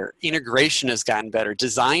gotten better, integration has gotten better,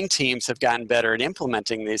 design teams have gotten better at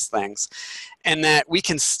implementing these things, and that we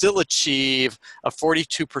can still achieve a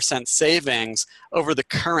 42% savings over the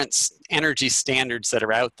current energy standards that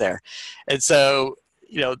are out there. And so,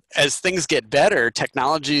 you know, as things get better,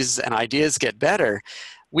 technologies and ideas get better,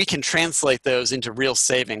 we can translate those into real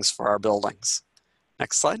savings for our buildings.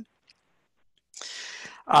 Next slide.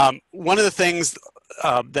 One of the things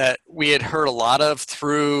that we had heard a lot of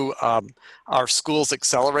through our school's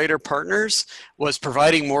accelerator partners was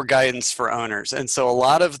providing more guidance for owners. And so a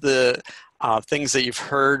lot of the things that you've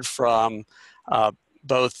heard from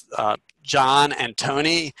both John and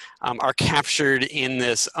Tony are captured in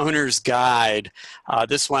this owner's guide.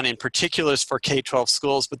 This one in particular is for K-12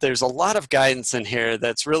 schools, but there's a lot of guidance in here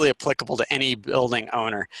that's really applicable to any building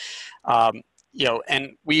owner. You know,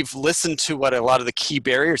 and we've listened to what a lot of the key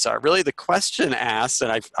barriers are. Really the question asked, and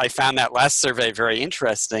I found that last survey very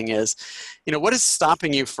interesting, is, you know, what is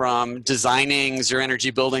stopping you from designing zero energy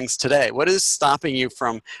buildings today? What is stopping you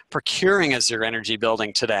from procuring a zero energy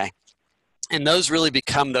building today? And those really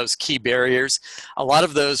become those key barriers. A lot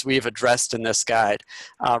of those we've addressed in this guide,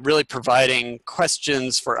 really providing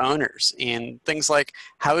questions for owners in things like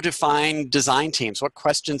how to find design teams, what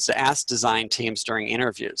questions to ask design teams during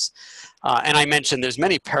interviews. And I mentioned there's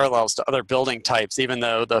many parallels to other building types, even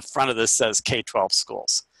though the front of this says K-12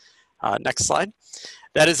 schools. Next slide.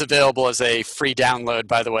 That is available as a free download,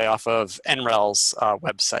 by the way, off of NREL's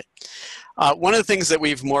website. One of the things that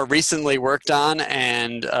we've more recently worked on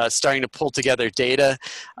and starting to pull together data,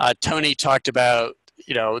 Tony talked about,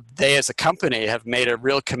 you know, they as a company have made a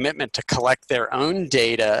real commitment to collect their own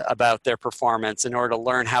data about their performance in order to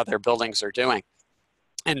learn how their buildings are doing.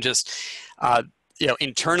 And just, you know,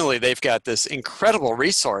 internally, they've got this incredible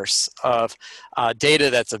resource of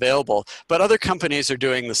data that's available, but other companies are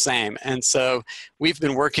doing the same. And so we've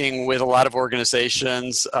been working with a lot of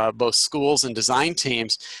organizations, both schools and design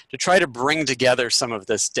teams, to try to bring together some of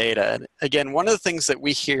this data. And again, one of the things that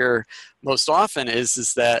we hear most often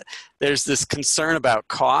is that there's this concern about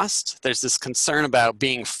cost. There's this concern about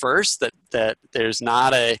being first, that there's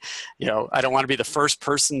not a, you know, I don't want to be the first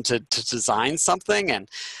person to design something, and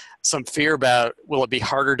some fear about, will it be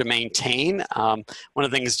harder to maintain? One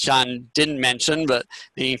of the things John didn't mention, but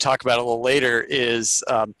you can talk about a little later, is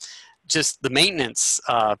just the maintenance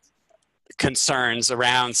concerns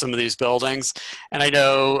around some of these buildings. And I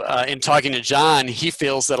know in talking to John, he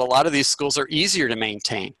feels that a lot of these schools are easier to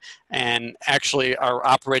maintain and actually are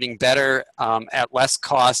operating better at less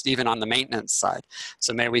cost, even on the maintenance side.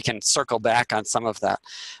 So maybe we can circle back on some of that.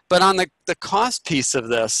 But on the cost piece of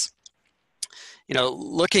this, you know,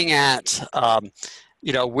 looking at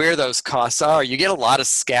you know, where those costs are, you get a lot of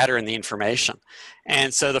scatter in the information.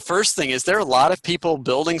 And so the first thing is there are a lot of people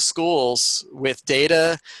building schools with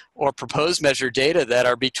data or proposed measure data that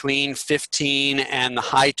are between 15 and the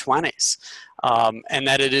high 20s, and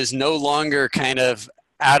that it is no longer kind of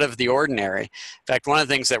out of the ordinary. In fact, one of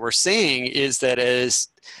the things that we're seeing is that as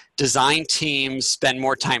design teams spend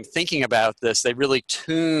more time thinking about this, they really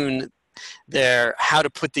tune how to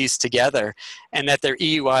put these together, and that their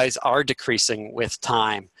EUIs are decreasing with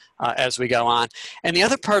time as we go on. And the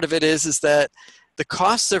other part of it is that the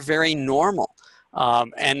costs are very normal,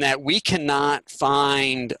 and that we cannot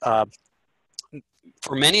find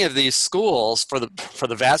for many of these schools, for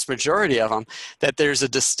the vast majority of them, that there's a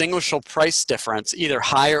distinguishable price difference, either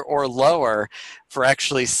higher or lower, for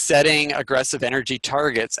actually setting aggressive energy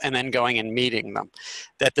targets and then going and meeting them.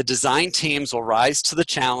 That the design teams will rise to the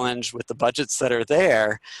challenge with the budgets that are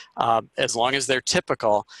there, as long as they're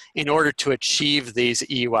typical, in order to achieve these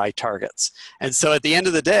EUI targets. And so at the end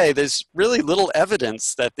of the day, there's really little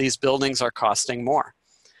evidence that these buildings are costing more.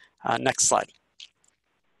 Next slide.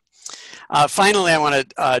 Finally, I want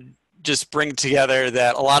to just bring together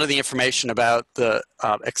that a lot of the information about the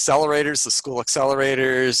accelerators, the school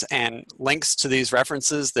accelerators, and links to these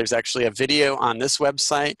references. There's actually a video on this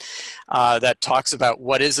website that talks about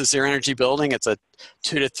what is a zero energy building. It's a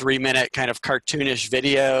 2 to 3 minute kind of cartoonish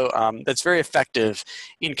video that's very effective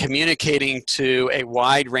in communicating to a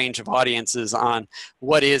wide range of audiences on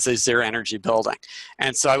what is a zero energy building.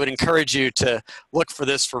 And so I would encourage you to look for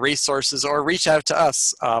this for resources, or reach out to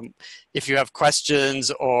us if you have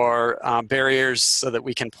questions or barriers, so that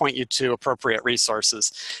we can point you to appropriate resources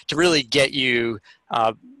to really get you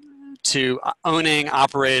to owning,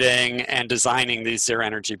 operating, and designing these zero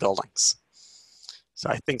energy buildings. So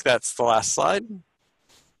I think that's the last slide.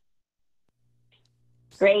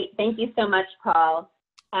 Great, thank you so much, Paul.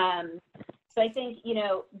 So I think, you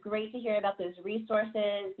know, great to hear about those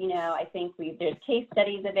resources. You know, I think there's case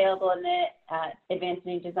studies available in the Advanced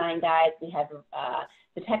Energy Design Guides. We have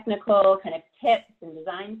the technical kind of tips and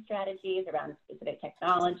design strategies around specific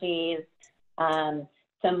technologies,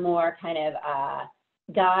 some more kind of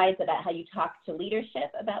guides about how you talk to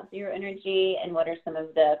leadership about zero energy and what are some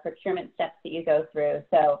of the procurement steps that you go through.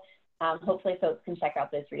 So hopefully folks can check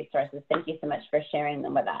out those resources. Thank you so much for sharing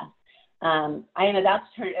them with us. I am about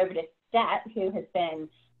to turn it over to Stet, who has been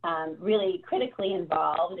really critically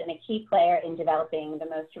involved and a key player in developing the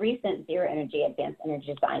most recent Zero Energy Advanced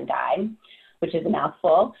Energy Design Guide, which is a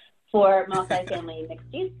mouthful, for multifamily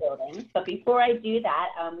mixed-use buildings. But before I do that,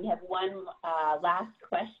 we have one last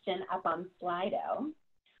question up on Slido.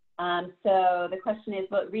 So the question is,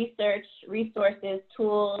 what research, resources,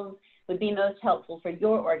 tools would be most helpful for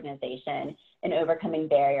your organization in overcoming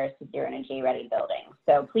barriers to zero energy ready buildings?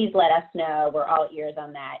 So please let us know. We're all ears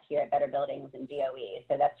on that here at Better Buildings and DOE.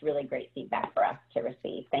 So that's really great feedback for us to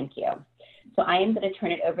receive. Thank you. So I am going to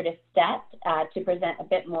turn it over to Stet to present a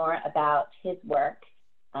bit more about his work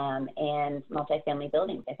and multifamily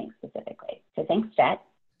buildings, I think, specifically. So thanks, Stet.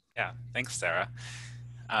 Yeah, thanks, Sarah.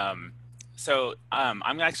 I'm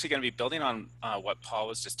actually going to be building on what Paul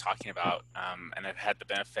was just talking about, and I've had the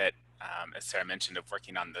benefit, as Sarah mentioned, of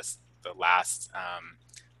working on the last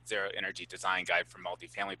Zero Energy Design Guide for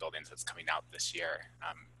multifamily buildings that's coming out this year.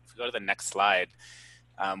 If we go to the next slide,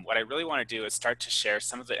 what I really want to do is start to share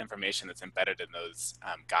some of the information that's embedded in those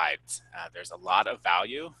guides. There's a lot of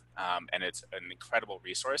value, and it's an incredible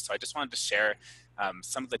resource. So I just wanted to share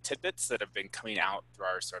some of the tidbits that have been coming out through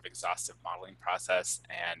our sort of exhaustive modeling process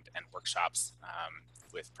and workshops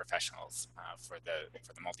with professionals for the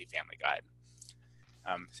multifamily guide.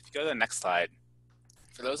 So if you go to the next slide,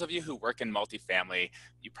 for those of you who work in multifamily,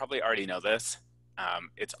 you probably already know this.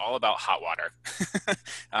 It's all about hot water.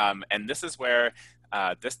 And this is where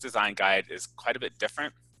this design guide is quite a bit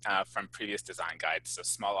different from previous design guides. So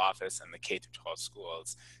small office and the K-12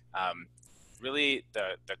 schools. Really,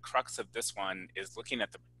 the crux of this one is looking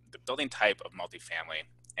at the building type of multifamily.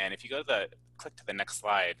 And if you go to click to the next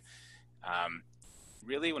slide,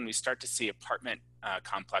 really when we start to see apartment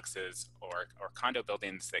complexes or condo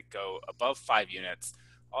buildings that go above 5 units,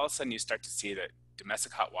 all of a sudden you start to see that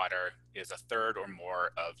domestic hot water is a third or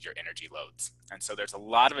more of your energy loads. And so there's a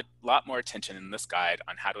lot more attention in this guide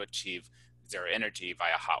on how to achieve zero energy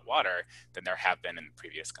via hot water than there have been in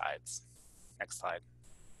previous guides. Next slide.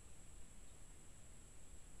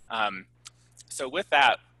 So with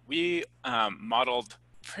that, we modeled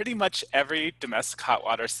pretty much every domestic hot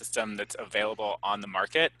water system that's available on the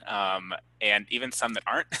market, and even some that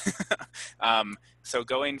aren't. So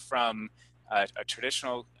going from a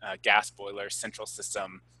traditional gas boiler central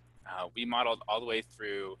system, we modeled all the way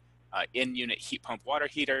through in-unit heat pump water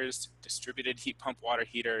heaters, distributed heat pump water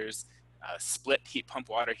heaters, split heat pump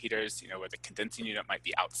water heaters, where the condensing unit might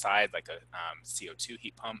be outside, like a CO2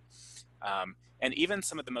 heat pump, and even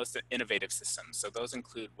some of the most innovative systems. So those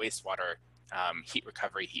include wastewater heat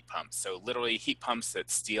recovery heat pumps. So literally heat pumps that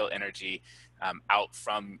steal energy out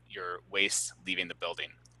from your waste leaving the building,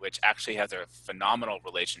 which actually has a phenomenal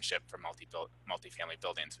relationship for multifamily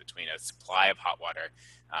buildings between a supply of hot water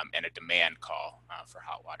and a demand call for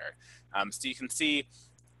hot water. So you can see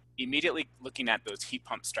immediately looking at those heat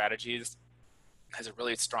pump strategies has a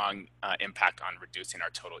really strong impact on reducing our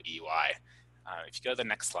total EUI. If you go to the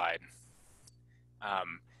next slide.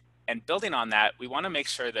 And building on that, we want to make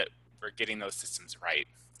sure that we're getting those systems right.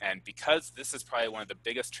 And because this is probably one of the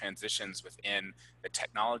biggest transitions within the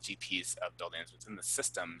technology piece of buildings, within the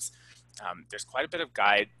systems, there's quite a bit of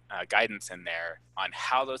guidance in there on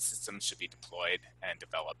how those systems should be deployed and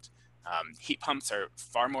developed. Heat pumps are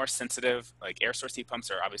far more sensitive, like air source heat pumps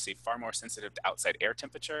are obviously far more sensitive to outside air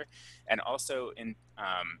temperature, and also in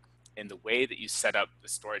the way that you set up the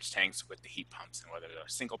storage tanks with the heat pumps, and whether they're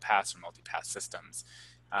single pass or multi-pass systems.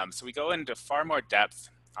 So we go into far more depth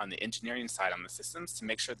on the engineering side on the systems to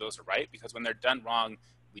make sure those are right, because when they're done wrong,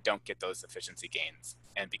 we don't get those efficiency gains.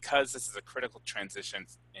 And because this is a critical transition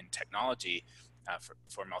in technology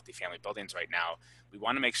for multifamily buildings right now, we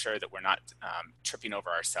want to make sure that we're not tripping over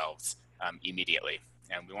ourselves immediately.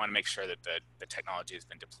 And we want to make sure that the technology has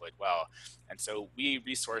been deployed well. And so we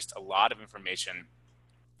resourced a lot of information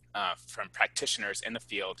from practitioners in the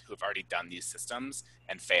field who have already done these systems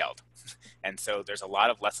and failed. And so there's a lot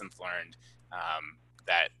of lessons learned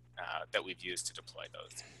that we've used to deploy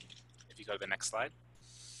those. If you go to the next slide.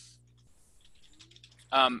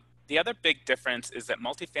 The other big difference is that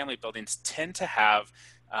multifamily buildings tend to have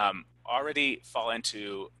already fall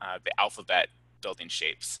into the alphabet building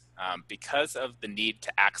shapes. Because of the need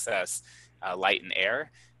to access light and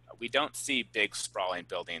air, we don't see big sprawling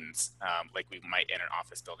buildings like we might in an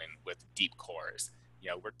office building with deep cores.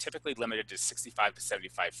 We're typically limited to 65 to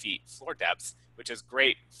 75 feet floor depths, which is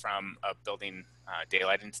great from a building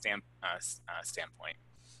daylighting standpoint.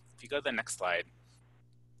 If you go to the next slide.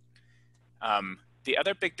 The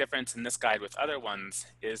other big difference in this guide with other ones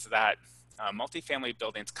is that multifamily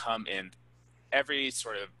buildings come in every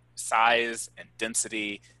sort of size and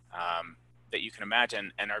density that you can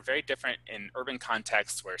imagine, and are very different in urban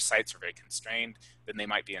contexts where sites are very constrained than they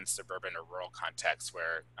might be in suburban or rural contexts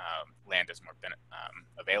where land is more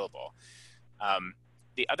available.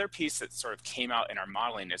 The other piece that sort of came out in our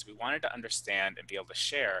modeling is we wanted to understand and be able to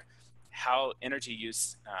share how energy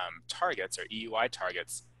use targets, or EUI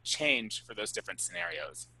targets, change for those different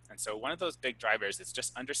scenarios. And so one of those big drivers is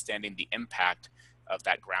just understanding the impact of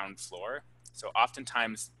that ground floor. So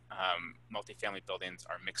oftentimes multifamily buildings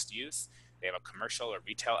are mixed use. They have a commercial or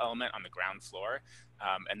retail element on the ground floor,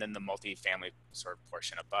 and then the multifamily sort of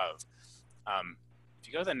portion above. If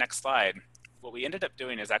you go to the next slide, what we ended up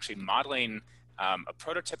doing is actually modeling a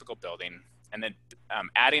prototypical building and then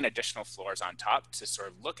adding additional floors on top to sort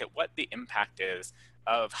of look at what the impact is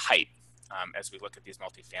of height as we look at these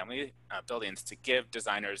multifamily buildings, to give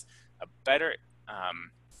designers a better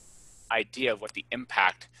idea of what the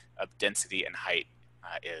impact of density and height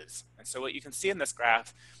is. And so what you can see in this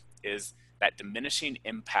graph is that diminishing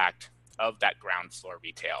impact of that ground floor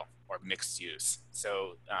retail or mixed use.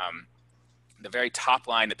 So the very top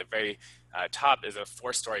line at the very top is a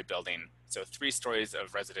 4-story building. So 3 stories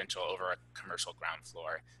of residential over a commercial ground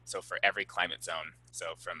floor. So for every climate zone,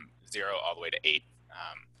 so from 0 all the way to 8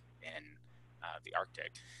 in the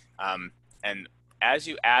Arctic. And as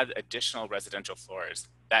you add additional residential floors,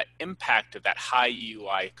 that impact of that high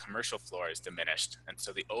EUI commercial floor is diminished. And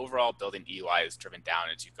so the overall building EUI is driven down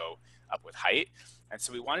as you go up with height. And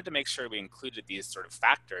so we wanted to make sure we included these sort of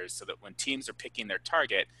factors so that when teams are picking their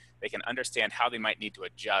target, they can understand how they might need to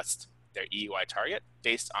adjust their EUI target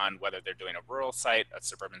based on whether they're doing a rural site, a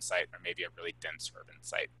suburban site, or maybe a really dense urban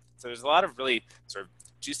site. So there's a lot of really sort of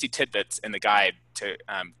juicy tidbits in the guide to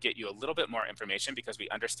get you a little bit more information, because we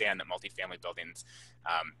understand that multifamily buildings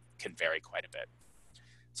can vary quite a bit.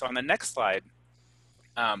 So on the next slide,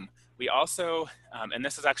 we also, and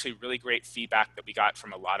this is actually really great feedback that we got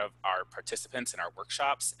from a lot of our participants in our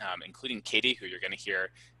workshops, including Katie, who you're going to hear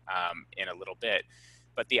in a little bit.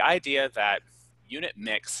 But the idea that unit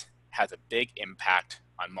mix has a big impact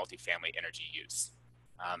on multifamily energy use.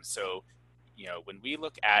 So, when we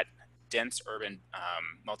look at dense urban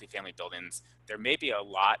multifamily buildings, there may be a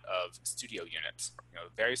lot of studio units,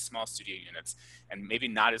 very small studio units, and maybe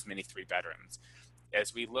not as many 3 bedrooms.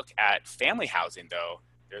 As we look at family housing, though,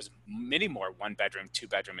 there's many more 1-bedroom,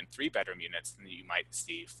 2-bedroom, and 3-bedroom units than you might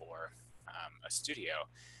see for a studio.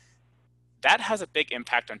 That has a big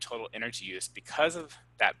impact on total energy use because of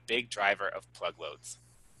that big driver of plug loads.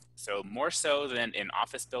 So more so than in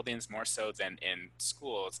office buildings, more so than in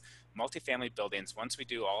schools, multifamily buildings, once we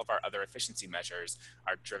do all of our other efficiency measures,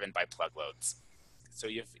 are driven by plug loads. So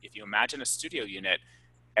if you imagine a studio unit,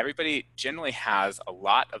 everybody generally has a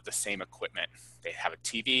lot of the same equipment. They have a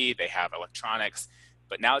TV, they have electronics,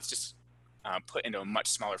 but now it's just put into a much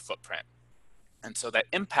smaller footprint. And so that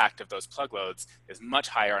impact of those plug loads is much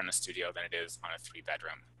higher on a studio than it is on a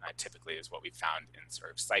 3-bedroom, typically is what we found in sort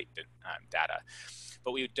of site data.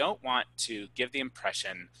 But we don't want to give the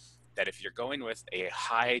impression that if you're going with a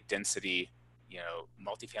high density,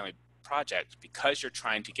 multifamily project, because you're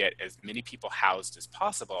trying to get as many people housed as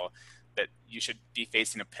possible, that you should be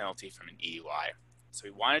facing a penalty from an EUI. So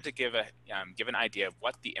we wanted to give an idea of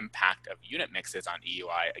what the impact of unit mix is on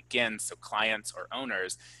EUI, again, so clients or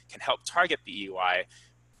owners can help target the EUI,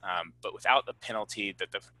 but without the penalty that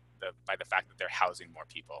by the fact that they're housing more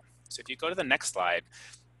people. So if you go to the next slide,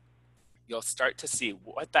 you'll start to see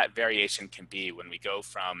what that variation can be when we go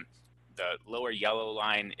from the lower yellow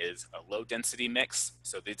line is a low density mix.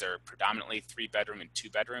 So these are predominantly 3-bedroom and 2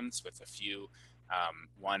 bedrooms with a few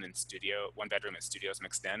 1-bedroom and studios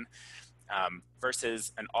mixed in.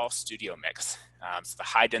 Versus an all studio mix. So the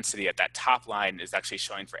high density at that top line is actually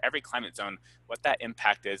showing for every climate zone what that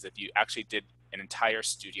impact is if you actually did an entire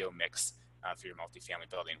studio mix for your multifamily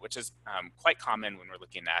building, which is quite common when we're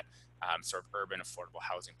looking at sort of urban affordable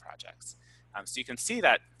housing projects. So you can see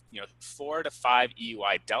that 4 to 5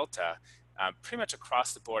 EUI delta pretty much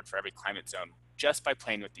across the board for every climate zone just by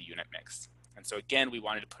playing with the unit mix. And so again, we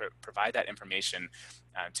wanted to provide that information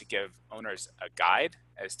to give owners a guide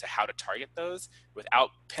as to how to target those without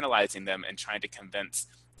penalizing them and trying to convince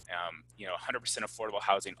 100% affordable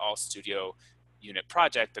housing all studio unit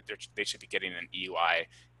project that they should be getting an EUI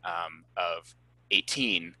of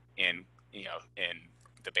 18 in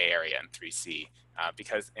the Bay Area and 3C,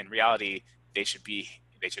 because in reality they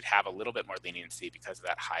should have a little bit more leniency because of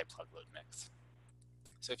that high plug load mix.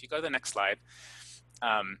 So if you go to the next slide.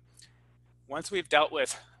 Once we've dealt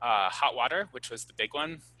with hot water, which was the big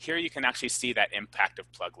one, here you can actually see that impact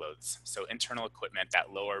of plug loads. So internal equipment,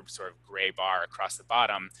 that lower sort of gray bar across the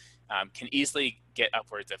bottom, can easily get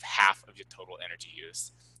upwards of half of your total energy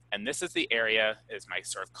use. And this is the area, is my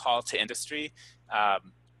sort of call to industry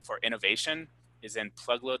for innovation, is in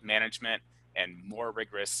plug load management and more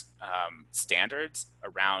rigorous standards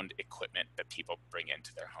around equipment that people bring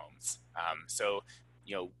into their homes. So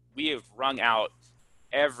we have wrung out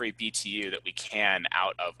every BTU that we can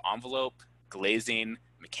out of envelope, glazing,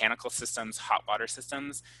 mechanical systems, hot water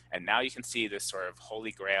systems. And now you can see this sort of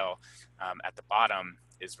holy grail at the bottom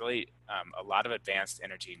is really a lot of advanced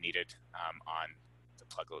energy needed on the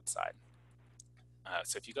plug load side.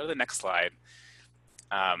 So if you go to the next slide,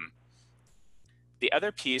 the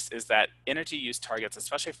other piece is that energy use targets,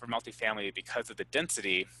 especially for multifamily because of the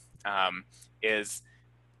density, is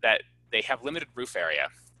that they have limited roof area.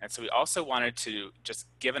 And so we also wanted to just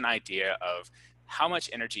give an idea of how much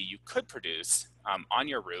energy you could produce on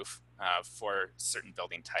your roof for certain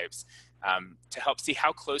building types to help see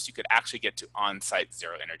how close you could actually get to on-site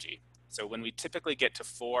zero energy. So when we typically get to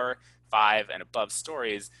 4, 5, and above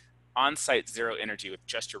stories, on-site zero energy with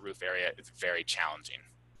just your roof area is very challenging.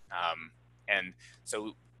 And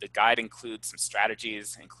so the guide includes some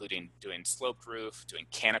strategies, including doing sloped roof, doing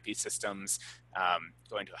canopy systems,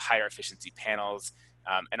 going to higher efficiency panels,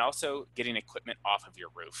 and also getting equipment off of your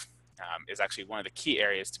roof is actually one of the key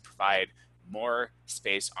areas to provide more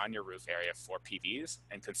space on your roof area for PVs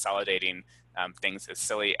and consolidating things as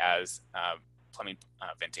silly as plumbing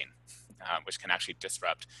venting, which can actually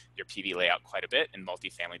disrupt your PV layout quite a bit in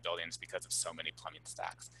multifamily buildings because of so many plumbing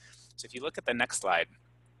stacks. So if you look at the next slide,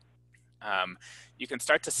 you can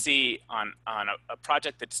start to see on a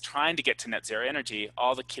project that's trying to get to net zero energy,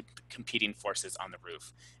 all the competing forces on the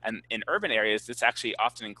roof. And in urban areas, this actually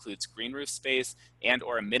often includes green roof space and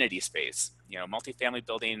or amenity space. Multifamily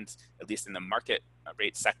buildings, at least in the market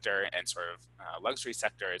rate sector and sort of luxury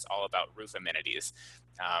sector, is all about roof amenities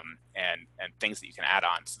and things that you can add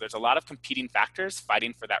on. So there's a lot of competing factors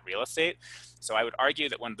fighting for that real estate. So I would argue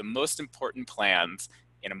that one of the most important plans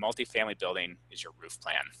in a multifamily building is your roof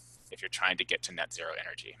plan if you're trying to get to net zero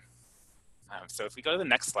energy. So if we go to the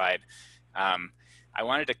next slide, I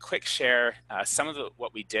wanted to quick share some of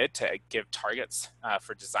what we did to give targets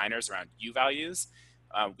for designers around U values.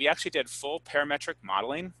 we actually did full parametric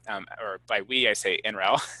modeling, or by we, I say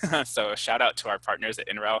NREL. So a shout out to our partners at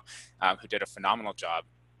NREL who did a phenomenal job.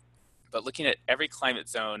 But looking at every climate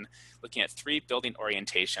zone, looking at 3 building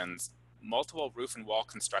orientations, multiple roof and wall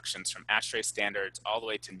constructions from ASHRAE standards all the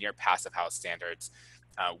way to near passive house standards,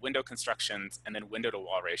 window constructions, and then window to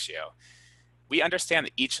wall ratio. We understand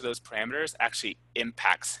that each of those parameters actually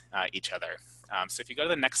impacts each other. So if you go to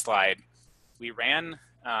the next slide, we ran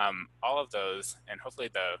all of those, and hopefully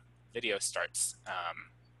the video starts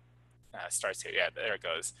here. Yeah, there it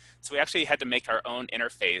goes. So we actually had to make our own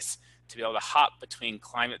interface to be able to hop between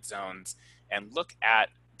climate zones and look at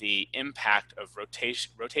the impact of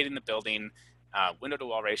rotating the building, window to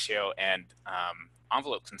wall ratio, and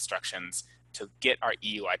envelope constructions to get our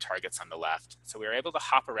EUI targets on the left. So we were able to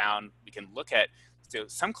hop around. We can look at, so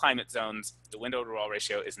some climate zones, the window to wall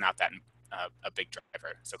ratio is not that a big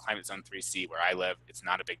driver. So climate zone 3C, where I live, it's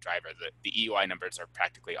not a big driver. The EUI numbers are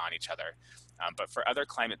practically on each other. But for other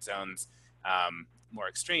climate zones, more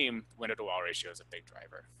extreme, window to wall ratio is a big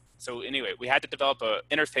driver. So anyway, we had to develop an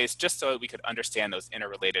interface just so we could understand those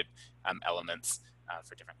interrelated elements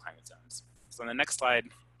for different climate zones. So on the next slide,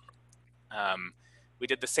 we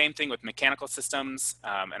did the same thing with mechanical systems,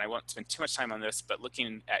 and I won't spend too much time on this, but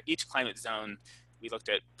looking at each climate zone, we looked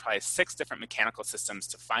at probably 6 different mechanical systems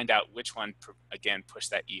to find out which one, again,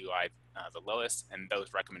 pushed that EUI the lowest, and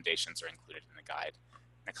those recommendations are included in the guide.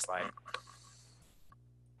 Next slide.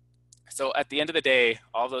 So at the end of the day,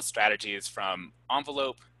 all those strategies from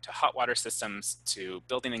envelope to hot water systems to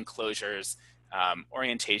building enclosures,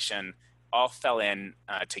 orientation, all fell in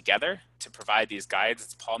together to provide these guides,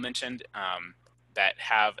 as Paul mentioned, that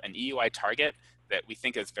have an EUI target that we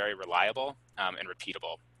think is very reliable and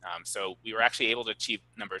repeatable. So we were actually able to achieve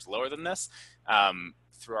numbers lower than this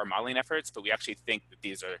through our modeling efforts, but we actually think that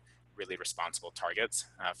these are really responsible targets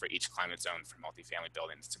for each climate zone for multifamily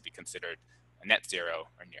buildings to be considered a net zero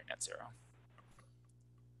or near net zero.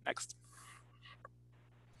 Next.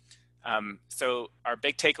 So our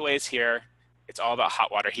big takeaways here, it's all about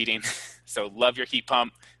hot water heating. So love your heat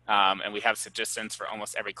pump, and we have suggestions for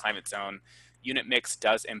almost every climate zone. Unit mix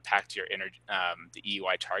does impact your the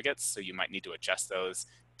EUI targets, so you might need to adjust those.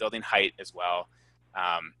 Building height as well,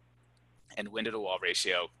 and window to wall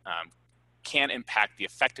ratio can impact the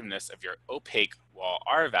effectiveness of your opaque wall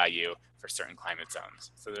R value for certain climate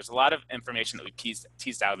zones. So there's a lot of information that we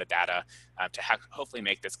teased out of the data to hopefully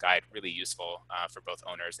make this guide really useful for both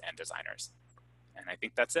owners and designers. And I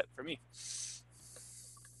think that's it for me.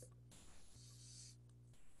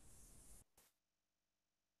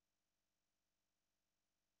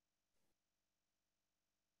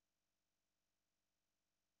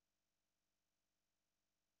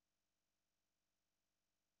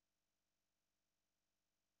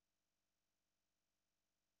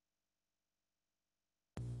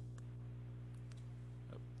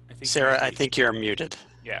 Sarah, I think you're muted.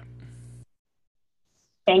 Yeah.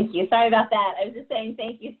 Thank you. Sorry about that. I was just saying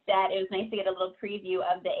thank you, Stet. It was nice to get a little preview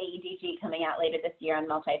of the AEDG coming out later this year on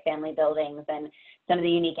multifamily buildings and some of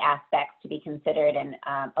the unique aspects to be considered, and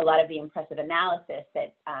a lot of the impressive analysis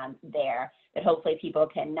that's there that hopefully people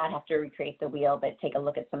can not have to recreate the wheel, but take a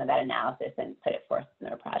look at some of that analysis and put it forth in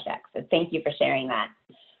their projects. So thank you for sharing that.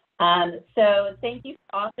 So thank you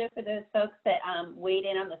also for those folks that weighed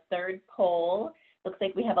in on the 3rd poll. Looks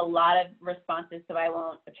like we have a lot of responses, so I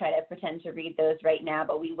won't try to pretend to read those right now,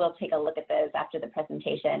 but we will take a look at those after the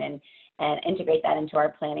presentation and integrate that into our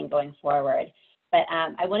planning going forward. But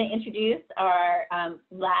I want to introduce our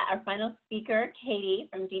final speaker, Katie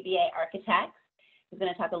from DBA Architects, who's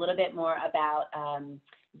going to talk a little bit more about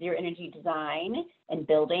zero energy design and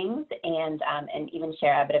buildings and even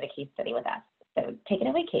share a bit of a case study with us. So take it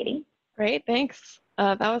away, Katie. Great, thanks.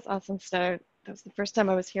 That was awesome, Stet. That was the first time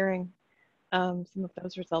I was hearing some of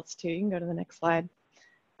those results too. You can go to the next slide.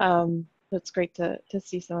 It's great to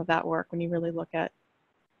see some of that work when you really look at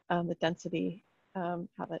the density, how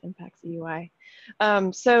that impacts EUI.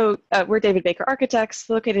 So we're David Baker Architects,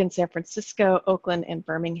 located in San Francisco, Oakland, and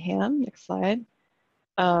Birmingham. Next slide.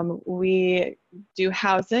 We do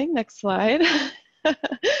housing. Next slide.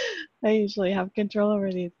 I usually have control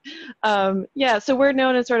over these. Yeah, so we're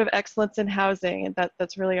known as sort of excellence in housing, and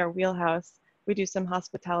that's really our wheelhouse. We do some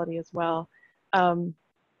hospitality as well. And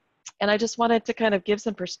I just wanted to kind of give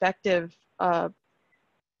some perspective of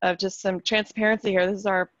just some transparency here. This is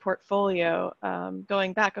our portfolio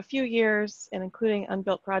going back a few years and including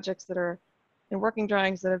unbuilt projects that are in working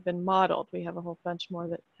drawings that have been modeled. We have a whole bunch more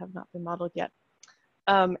that have not been modeled yet.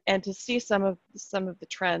 And to see some of the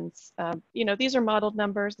trends. You know, these are modeled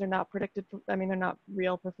numbers. They're not predicted. I mean, they're not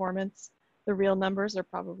real performance. The real numbers are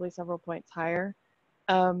probably several points higher.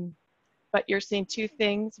 but you're seeing two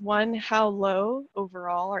things. One, how low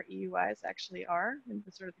overall our EUIs actually are in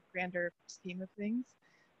the sort of the grander scheme of things.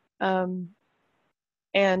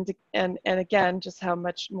 And again, just how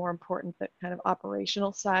much more important that kind of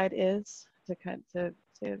operational side is to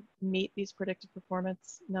meet these predicted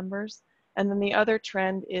performance numbers. And then the other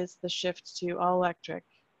trend is the shift to all electric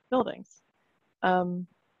buildings.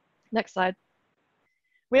 Next slide.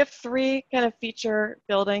 We have three kind of feature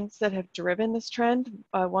buildings that have driven this trend.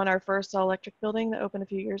 One, our first all electric building that opened a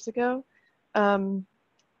few years ago, was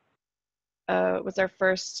our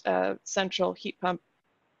first central heat pump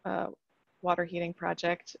water heating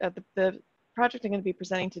project. The project I'm going to be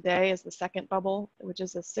presenting today is the second bubble, which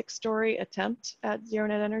is a 6-story attempt at zero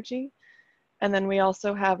net energy. And then we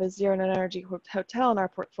also have a zero net energy hotel in our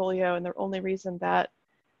portfolio. And the only reason that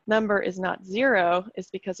number is not 0 is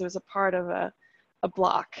because it was a part of a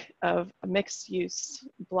block of a mixed use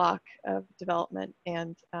block of development.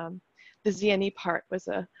 And the ZNE part was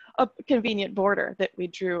a convenient border that we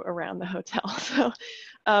drew around the hotel. So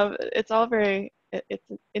it's all very,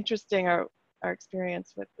 it's interesting, our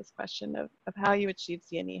experience with this question of how you achieve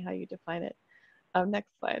ZNE, how you define it.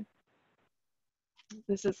 Next slide.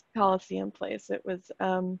 This is Coliseum Place. It was,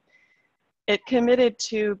 it committed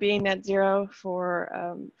to being net zero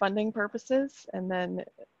for funding purposes, and then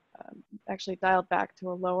actually dialed back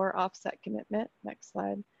to a lower offset commitment. Next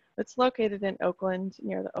slide. It's located in Oakland,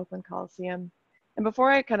 near the Oakland Coliseum. And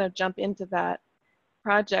before I kind of jump into that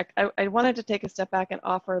project, I wanted to take a step back and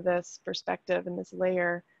offer this perspective and this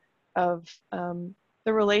layer of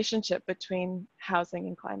the relationship between housing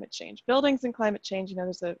and climate change. Buildings and climate change, you know,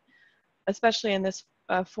 there's a, especially in this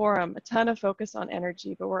forum, a ton of focus on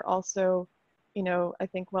energy, but we're also, you know, I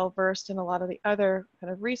think well versed in a lot of the other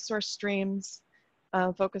kind of resource streams,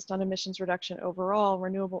 focused on emissions reduction overall,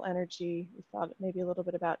 renewable energy. We thought maybe a little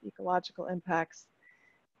bit about ecological impacts.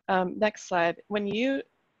 Next slide. When you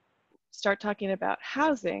start talking about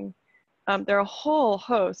housing, there are a whole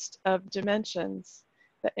host of dimensions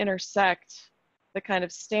that intersect the kind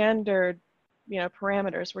of standard, you know,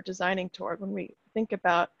 parameters we're designing toward when we think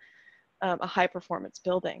about a high performance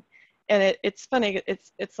building. And it's funny,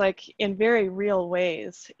 it's like in very real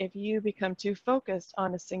ways, if you become too focused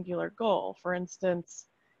on a singular goal, for instance,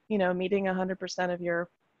 you know, meeting 100% of your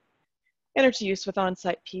energy use with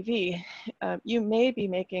on-site PV, you may be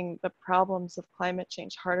making the problems of climate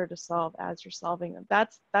change harder to solve as you're solving them.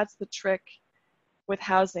 That's the trick with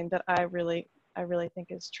housing that I really think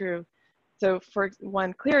is true. So for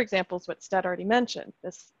one clear example is what Stet already mentioned,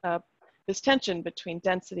 this tension between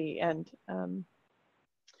density and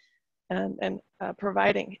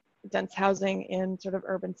providing dense housing in sort of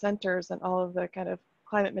urban centers and all of the kind of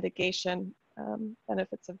climate mitigation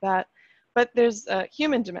benefits of that. But there's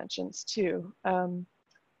human dimensions too, and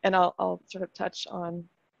I'll sort of touch on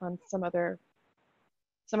some other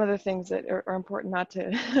things that are important not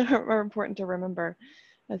to are important to remember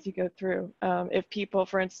as you go through. If people,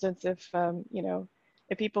 for instance, if you know,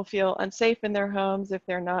 if people feel unsafe in their homes, if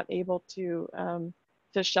they're not able to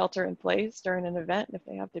shelter in place during an event, if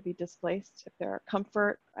they have to be displaced, if there are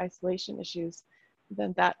comfort, isolation issues,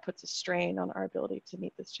 then that puts a strain on our ability to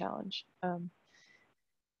meet this challenge.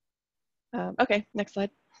 Okay, next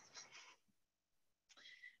slide.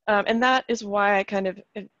 And that is why I kind of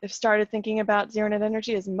have started thinking about zero net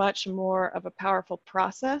energy as much more of a powerful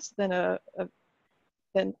process than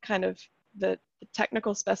than kind of the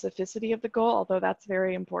technical specificity of the goal, although that's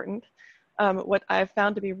very important. What I've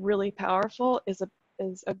found to be really powerful is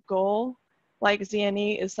a goal like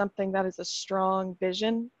ZNE is something that is a strong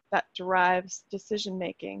vision that drives decision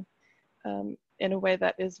making in a way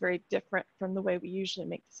that is very different from the way we usually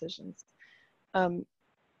make decisions.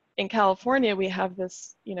 In California, we have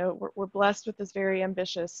this, you know, we're blessed with this very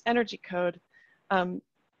ambitious energy code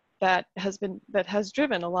that has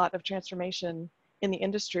driven a lot of transformation in the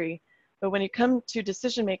industry. But when you come to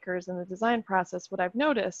decision makers in the design process, what I've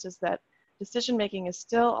noticed is that decision making is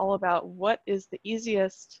still all about what is the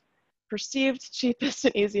easiest, perceived cheapest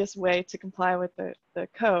and easiest way to comply with the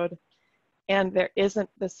code. And there isn't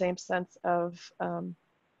the same sense of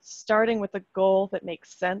starting with a goal that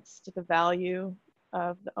makes sense to the value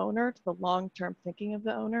of the owner, to the long-term thinking of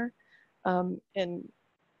the owner. And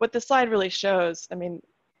what the slide really shows, I mean,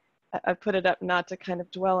 I put it up not to kind of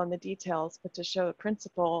dwell on the details, but to show the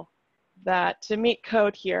principle that to meet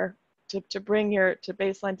code here, to bring your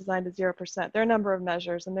baseline design to 0%, there are a number of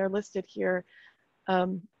measures, and they're listed here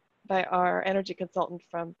by our energy consultant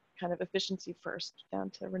from kind of efficiency first down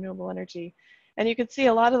to renewable energy. And you can see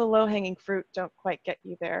a lot of the low-hanging fruit don't quite get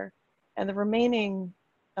you there. And the remaining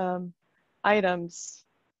items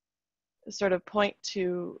sort of point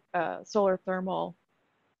to solar thermal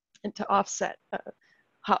and to offset a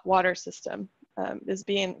hot water system as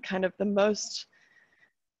being kind of the most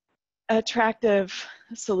attractive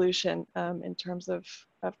solution in terms of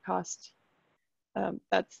cost.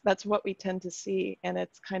 That's what we tend to see, and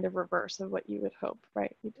it's kind of reverse of what you would hope,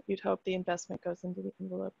 right? You'd hope the investment goes into the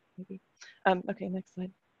envelope, maybe. Okay, next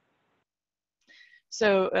slide.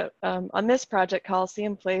 So on this project,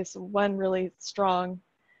 Coliseum Place, one really strong,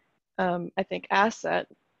 I think, asset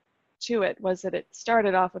to it was that it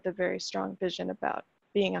started off with a very strong vision about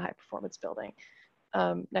being a high performance building.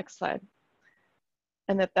 Next slide.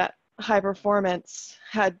 And that high performance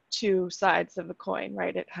had two sides of the coin,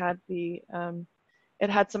 right? It had the it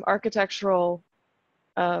had some architectural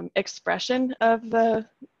expression of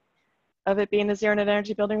it being a zero net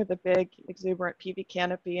energy building with a big exuberant PV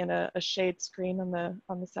canopy and a shade screen on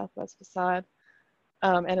the southwest facade,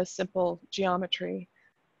 and a simple geometry.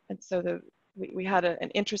 And so we had an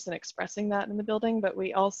interest in expressing that in the building, but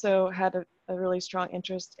we also had a really strong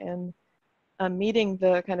interest in meeting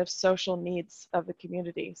the kind of social needs of the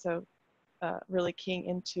community. So really keying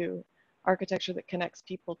into architecture that connects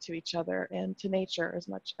people to each other and to nature as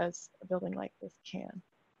much as a building like this can.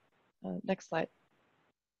 Next slide.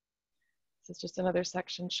 This is just another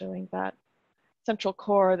section showing that central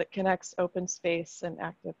core that connects open space and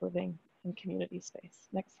active living and community space.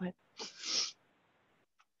 Next slide.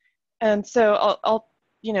 And so I'll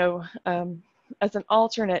you know, as an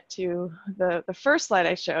alternate to the first slide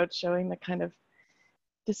I showed, showing the kind of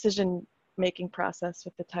decision-making process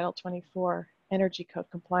with the Title 24 Energy Code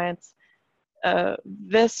compliance,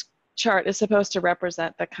 this chart is supposed to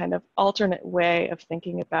represent the kind of alternate way of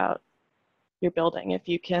thinking about your building. If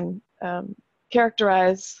you can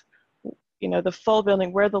characterize, you know, the full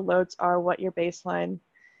building, where the loads are, what your baseline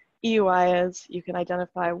EUI is, you can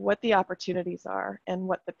identify what the opportunities are and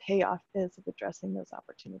what the payoff is of addressing those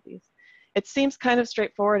opportunities. It seems kind of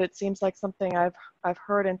straightforward. It seems like something I've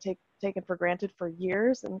heard and taken for granted for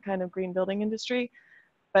years in kind of green building industry,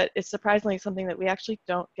 but it's surprisingly something that we actually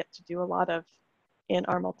don't get to do a lot of in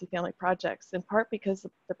our multifamily projects, in part because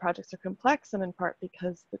the projects are complex and in part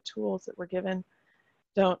because the tools that we're given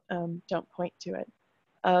don't point to it.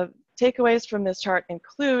 Takeaways from this chart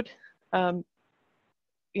include,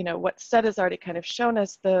 you know, what Stet has already kind of shown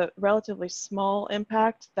us, the relatively small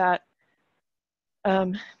impact that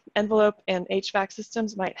envelope and HVAC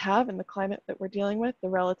systems might have in the climate that we're dealing with, the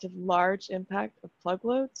relative large impact of plug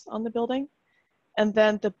loads on the building, and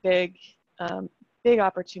then the big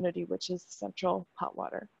opportunity, which is central hot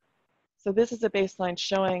water. So this is a baseline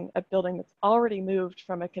showing a building that's already moved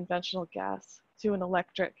from a conventional gas to an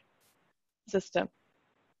electric system.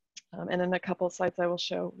 And in a couple of slides, I will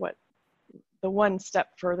show what the one step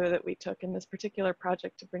further that we took in this particular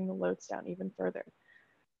project to bring the loads down even further.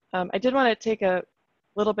 I did want to take a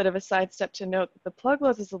little bit of a sidestep to note that the plug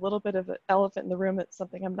loads is a little bit of an elephant in the room. It's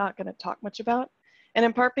something I'm not going to talk much about. And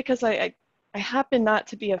in part because I happen not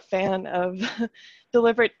to be a fan of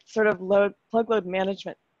deliberate sort of plug load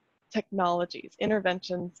management technologies,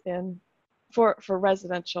 interventions for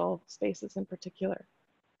residential spaces in particular.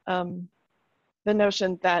 The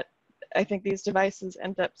notion that I think these devices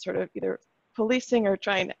end up sort of either policing or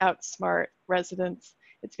trying to outsmart residents.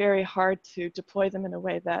 It's very hard to deploy them in a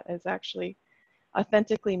way that is actually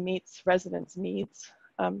authentically meets residents' needs.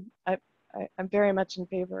 I'm very much in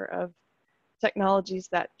favor of technologies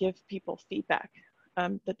that give people feedback,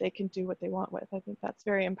 that they can do what they want with. I think that's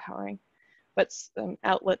very empowering. But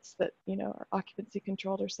outlets that, you know, are occupancy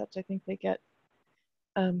controlled or such, I think they get,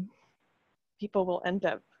 people will end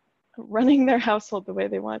up running their household the way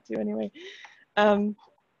they want to anyway.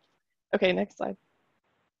 Okay, next slide.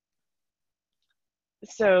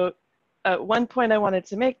 So one point I wanted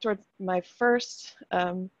to make towards my first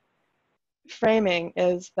framing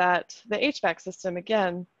is that the HVAC system,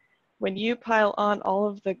 again, when you pile on all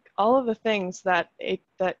of the things that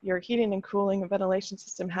your heating and cooling and ventilation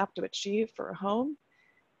system have to achieve for a home,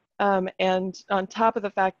 and on top of the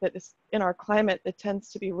fact that it's in our climate, it tends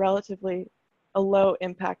to be relatively a low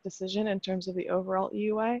impact decision in terms of the overall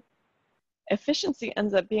EUI, efficiency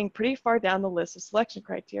ends up being pretty far down the list of selection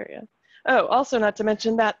criteria. Oh, also not to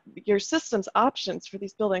mention that your system's options for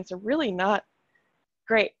these buildings are really not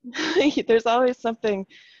great. There's always something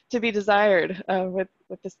to be desired with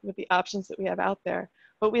the options that we have out there.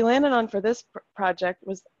 What we landed on for this project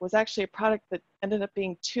was actually a product that ended up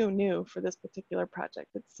being too new for this particular project.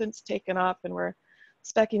 It's since taken off and we're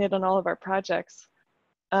speccing it on all of our projects.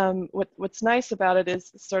 What's nice about it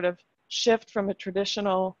is sort of shift from a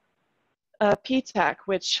traditional PTAC,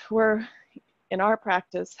 which we're, in our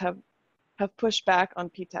practice, have pushed back on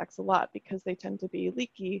PTACs a lot because they tend to be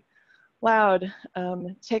leaky, loud,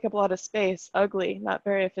 take up a lot of space, ugly, not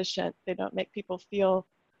very efficient. They don't make people feel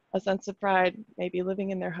a sense of pride, maybe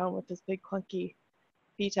living in their home with this big clunky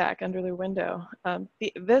VTAC under their window.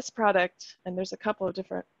 This product, and there's a couple of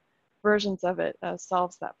different versions of it,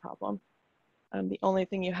 solves that problem. The only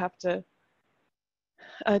thing you have to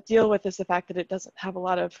deal with is the fact that it doesn't have a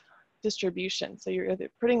lot of distribution. So you're either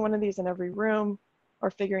putting one of these in every room or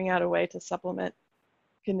figuring out a way to supplement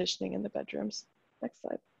conditioning in the bedrooms. Next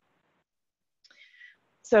slide.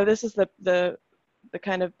 So this is the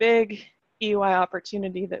kind of big EUI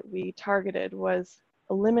opportunity that we targeted, was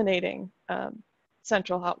eliminating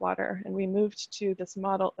central hot water. And we moved to this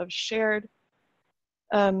model of shared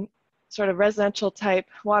sort of residential type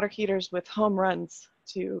water heaters with home runs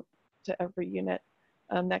to every unit.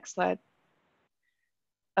 Next slide.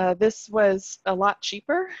 This was a lot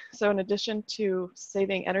cheaper. So in addition to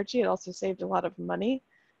saving energy, it also saved a lot of money.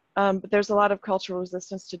 But there's a lot of cultural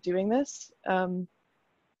resistance to doing this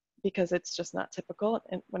because it's just not typical.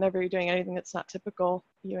 And whenever you're doing anything that's not typical,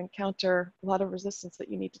 you encounter a lot of resistance that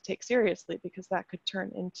you need to take seriously, because that could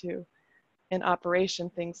turn into an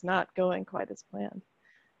operation, things not going quite as planned.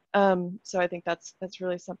 So I think that's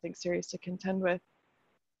really something serious to contend with.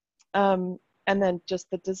 And then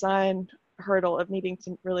just the design hurdle of needing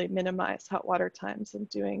to really minimize hot water times and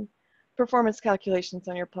doing performance calculations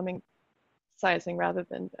on your plumbing sizing rather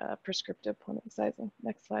than prescriptive plumbing sizing.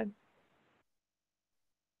 Next slide.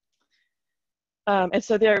 And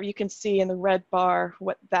so there you can see in the red bar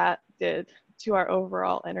what that did to our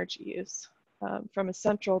overall energy use. From a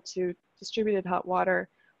central to distributed hot water,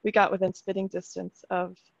 we got within spitting distance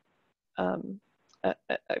of a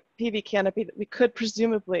PV canopy that we could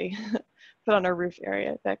presumably put on our roof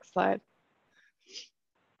area. Next slide.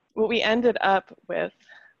 What we ended up with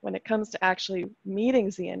when it comes to actually meeting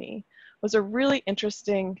ZNE was a really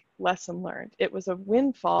interesting lesson learned. It was a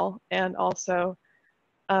windfall, and also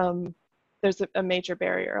there's a major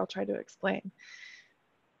barrier I'll try to explain.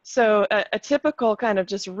 So a typical kind of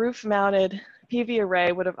just roof mounted PV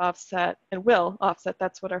array would have offset, and will offset,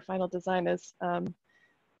 that's what our final design is,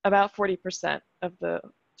 about 40% of the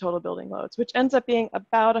total building loads, which ends up being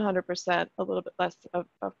about 100%, a little bit less of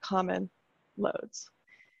common loads.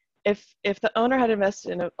 If the owner had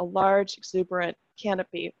invested in a large exuberant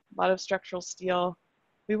canopy, a lot of structural steel,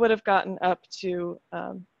 we would have gotten up to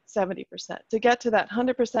 70%. To get to that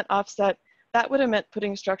 100% offset, that would have meant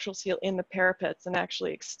putting structural steel in the parapets and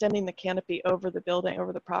actually extending the canopy over the building,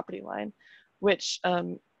 over the property line, which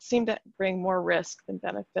seemed to bring more risk than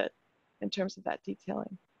benefit in terms of that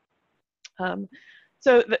detailing.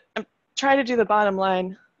 So try to do the bottom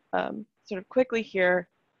line sort of quickly here.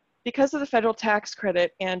 Because of the federal tax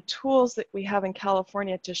credit and tools that we have in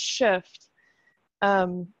California to shift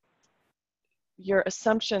your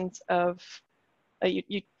assumptions of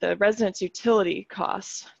the residents' utility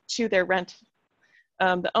costs to their rent,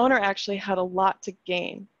 the owner actually had a lot to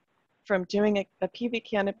gain from doing a PV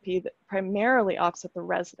canopy that primarily offset the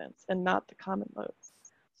residents and not the common loads.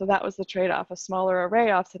 So that was the trade-off: a smaller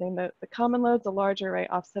array offsetting the common loads, a larger array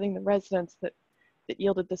offsetting the residents, that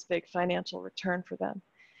yielded this big financial return for them.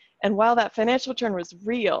 And while that financial return was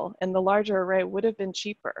real and the larger array would have been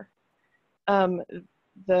cheaper,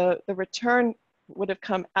 the return would have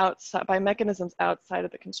come outside by mechanisms outside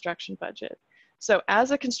of the construction budget. So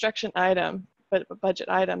as a construction item, but a budget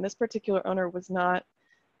item, this particular owner was not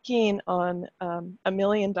keen on $1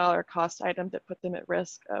 million cost item that put them at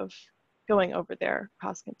risk of going over their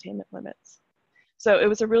cost containment limits. So it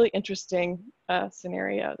was a really interesting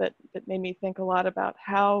scenario that made me think a lot about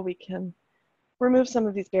how we can remove some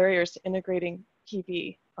of these barriers to integrating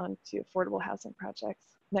PV onto affordable housing projects.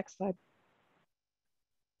 Next slide.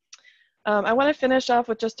 I want to finish off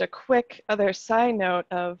with just a quick other side note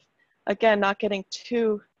of, again, not getting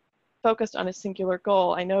too focused on a singular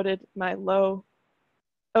goal. I noted my low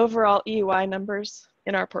overall EUI numbers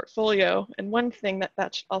in our portfolio. And one thing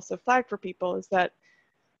that should also flag for people is that,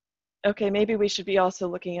 okay, maybe we should be also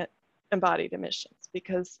looking at embodied emissions,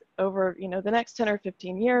 because over the next 10 or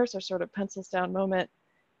 15 years, our sort of pencils down moment,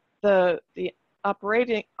 the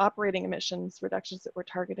operating emissions reductions that we're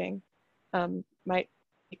targeting might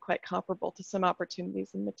be quite comparable to some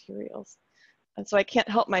opportunities in materials. And so I can't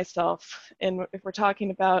help myself, and if we're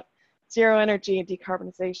talking about zero energy and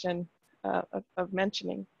decarbonization, of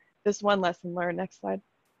mentioning this one lesson learned. Next slide.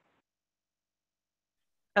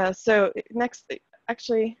 So next,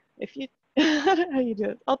 actually, if you, how you do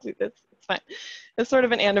it, I'll do this, it's fine. It's sort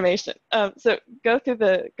of an animation. So go through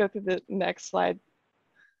the next slide.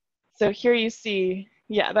 So here you see,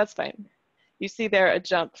 yeah, that's fine. You see there a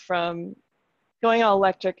jump from going all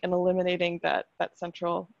electric and eliminating that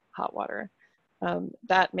central hot water.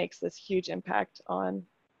 that makes this huge impact on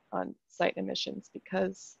site emissions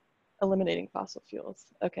because eliminating fossil fuels.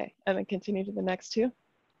 Okay, and then continue to the next two.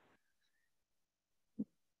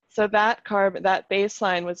 So that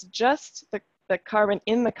baseline was just the carbon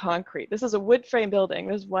in the concrete. This is a wood frame building.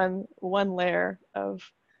 There's one layer of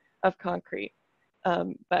concrete,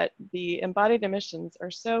 but the embodied emissions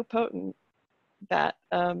are so potent that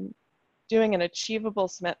doing an achievable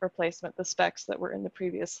cement replacement, the specs that were in the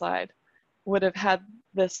previous slide, would have had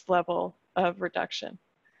this level of reduction,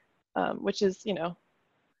 which is, you know,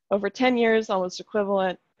 over 10 years, almost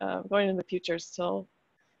equivalent. Going into the future, still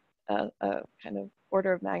a kind of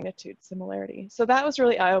order of magnitude similarity. So that was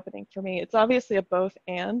really eye-opening for me. It's obviously a both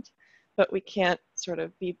and, but we can't sort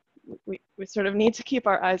of be, we sort of need to keep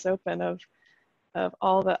our eyes open of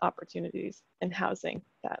all the opportunities in housing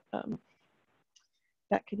that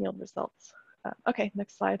that can yield results. Okay,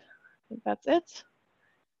 next slide. I think that's it.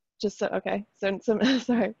 Just so, okay, so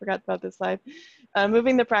sorry, I forgot about this slide.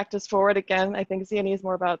 Moving the practice forward again, I think Z&E is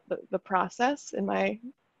more about the process in my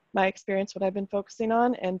experience, what I've been focusing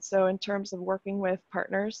on. And so in terms of working with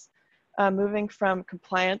partners, moving from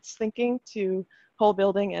compliance thinking to whole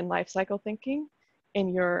building and life cycle thinking in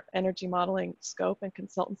your energy modeling scope and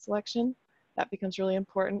consultant selection, that becomes really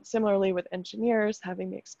important. Similarly with engineers,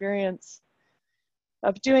 having the experience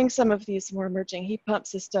of doing some of these more emerging heat pump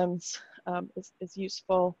systems is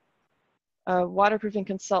useful. Waterproofing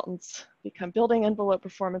consultants become building envelope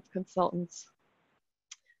performance consultants.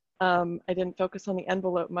 I didn't focus on the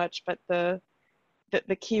envelope much, but the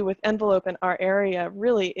key with envelope in our area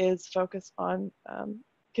really is focused on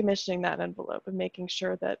commissioning that envelope and making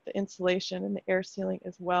sure that the insulation and the air sealing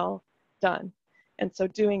is well done. And so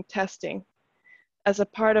doing testing as a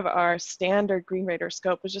part of our standard Green Radar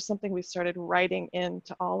scope was just something we started writing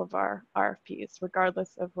into all of our RFPs,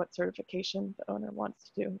 regardless of what certification the owner wants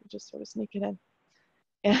to do. We just sort of sneak it in.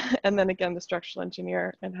 And then again, the structural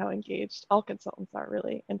engineer and how engaged all consultants are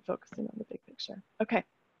really in focusing on the big picture. Okay,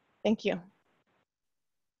 thank you.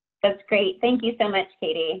 That's great. Thank you so much,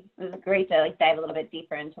 Katie. It was great to dive a little bit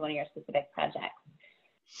deeper into one of your specific projects.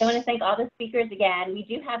 So I want to thank all the speakers again. We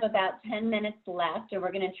do have about 10 minutes left, and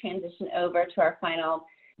we're going to transition over to our final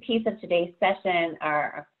piece of today's session,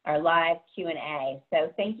 our live Q&A.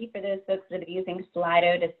 So thank you for those folks that are using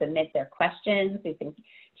Slido to submit their questions. We've been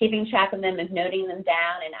keeping track of them and noting them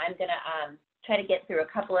down, and I'm going to try to get through a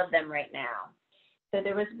couple of them right now. So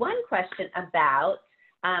there was one question about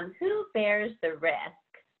who bears the risk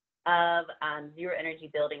of zero energy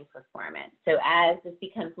building performance. So as this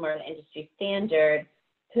becomes more of an industry standard,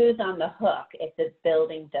 who's on the hook if the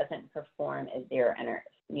building doesn't perform as zero energy,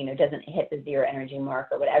 doesn't hit the zero energy mark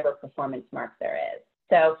or whatever performance mark there is?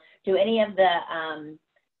 So do any of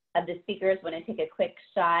the speakers want to take a quick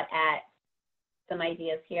shot at some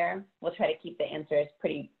ideas here? We'll try to keep the answers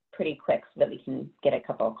pretty quick so that we can get a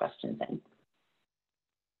couple of questions in.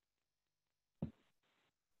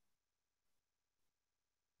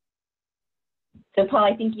 So Paul,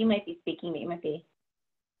 I think you might be speaking, but you might be.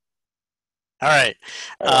 All right.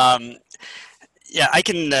 Yeah, I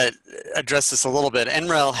can address this a little bit.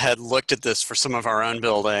 NREL had looked at this for some of our own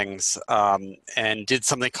buildings and did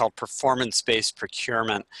something called performance-based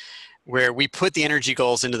procurement, where we put the energy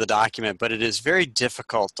goals into the document, but it is very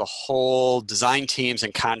difficult to hold design teams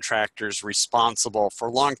and contractors responsible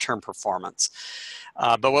for long-term performance.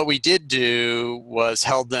 But what we did do was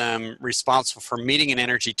held them responsible for meeting an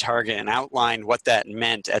energy target and outlined what that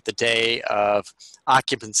meant at the day of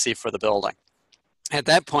occupancy for the building. At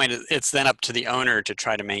that point, it's then up to the owner to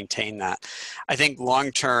try to maintain that. I think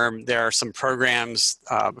long-term, there are some programs,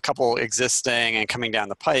 a couple existing and coming down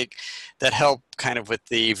the pike, that help kind of with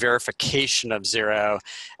the verification of zero.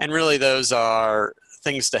 And really those are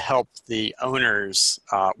things to help the owners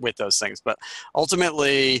with those things. But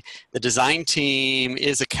ultimately, the design team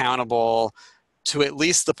is accountable to at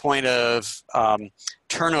least the point of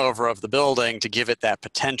turnover of the building to give it that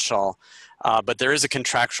potential. But there is a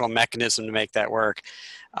contractual mechanism to make that work.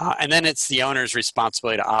 And then it's the owner's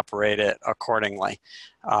responsibility to operate it accordingly.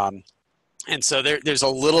 And so there's a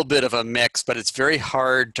little bit of a mix, but it's very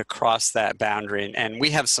hard to cross that boundary. And we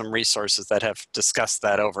have some resources that have discussed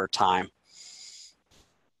that over time.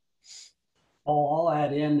 I'll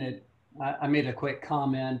add in that I made a quick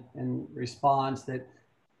comment in response that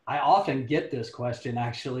I often get this question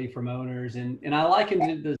actually from owners. And I likened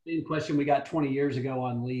it to the same question we got 20 years ago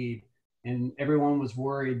on LEED. And everyone was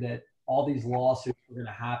worried that all these lawsuits were going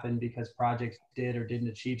to happen because projects did or didn't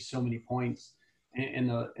achieve so many points in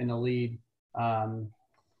the LEED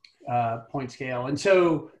point scale. And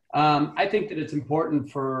so I think that it's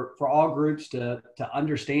important for all groups to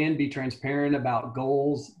understand, be transparent about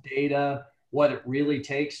goals, data, what it really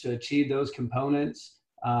takes to achieve those components,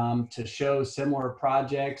 to show similar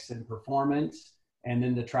projects and performance, and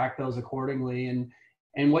then to track those accordingly.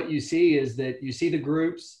 And what you see is that you see the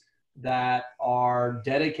groups that are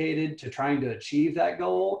dedicated to trying to achieve that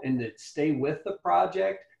goal and that stay with the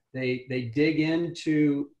project. They dig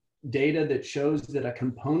into data that shows that a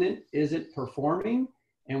component isn't performing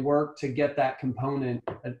and work to get that component,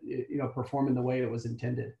 performing the way it was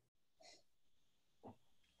intended.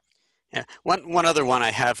 Yeah, one other one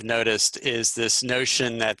I have noticed is this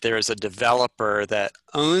notion that there is a developer that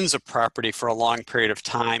owns a property for a long period of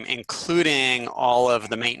time, including all of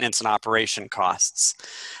the maintenance and operation costs.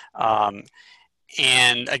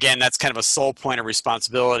 And again, that's kind of a sole point of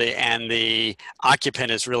responsibility, and the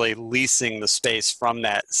occupant is really leasing the space from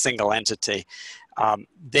that single entity.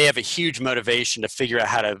 They have a huge motivation to figure out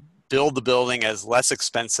how to build the building as less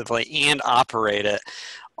expensively and operate it.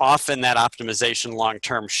 Often that optimization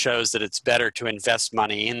long-term shows that it's better to invest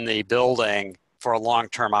money in the building for a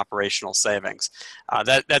long-term operational savings.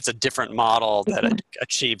 That's a different model that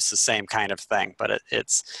achieves the same kind of thing, but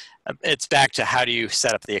it's back to how do you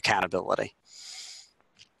set up the accountability.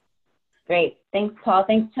 Great. Thanks, Paul.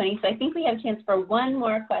 Thanks, Tony. So I think we have a chance for one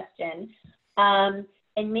more question. And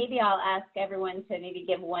maybe I'll ask everyone to maybe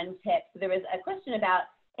give one tip. So there was a question about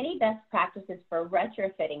any best practices for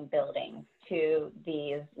retrofitting buildings to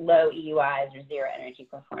these low EUIs or zero energy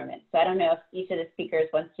performance. So I don't know if each of the speakers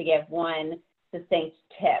wants to give one succinct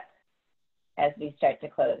tip as we start to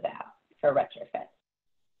close out for retrofit.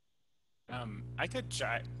 I could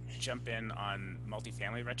jump in on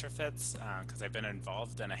multifamily retrofits because I've been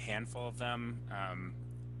involved in a handful of them.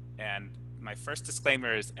 And my first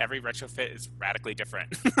disclaimer is every retrofit is radically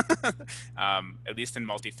different, at least in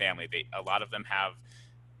multifamily. A lot of them have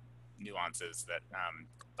nuances that,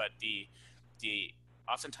 but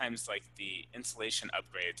oftentimes like the insulation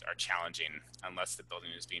upgrades are challenging unless the building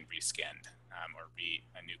is being reskinned or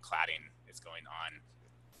a new cladding is going on.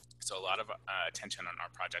 So a lot of attention on our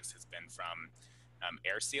projects has been from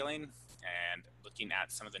air sealing and looking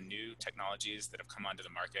at some of the new technologies that have come onto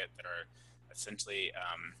the market that are essentially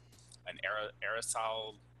an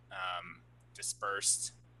aerosol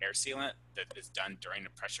dispersed air sealant that is done during a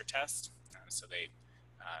pressure test. So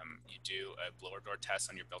you do a blower door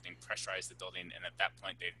test on your building, pressurize the building, and at that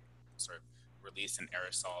point they sort of release an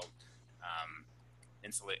aerosol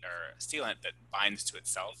sealant that binds to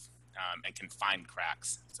itself and can find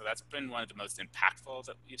cracks. So that's been one of the most impactful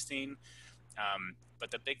that we've seen.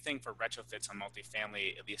 But the big thing for retrofits on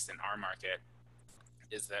multifamily, at least in our market,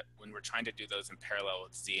 is that when we're trying to do those in parallel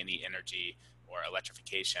with Z&E energy or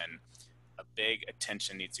electrification, a big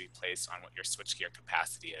attention needs to be placed on what your switchgear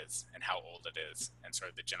capacity is and how old it is and sort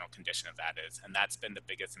of the general condition of that is. And that's been the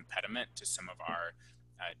biggest impediment to some of our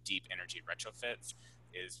deep energy retrofits,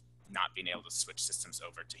 is not being able to switch systems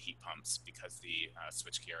over to heat pumps because the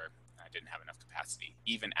switchgear didn't have enough capacity,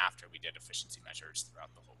 even after we did efficiency measures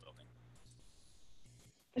throughout the whole building.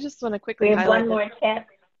 I just want to quickly highlight one more tip.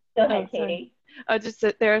 Go ahead, Katie. Just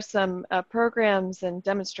that there are some programs and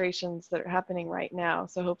demonstrations that are happening right now.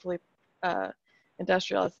 So hopefully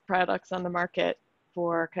industrial products on the market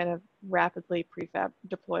for kind of rapidly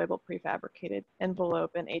deployable prefabricated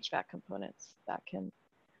envelope and HVAC components that can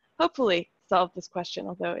hopefully solve this question,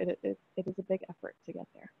 although it is a big effort to get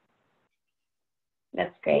there.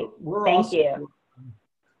 That's great. Thank you.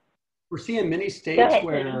 We're seeing many states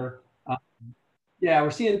where,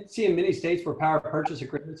 we're seeing many states where power purchase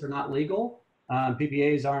agreements are not legal.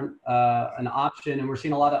 PPAs aren't an option, and we're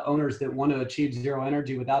seeing a lot of owners that want to achieve zero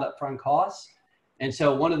energy without upfront costs. And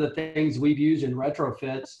so one of the things we've used in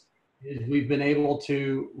retrofits is we've been able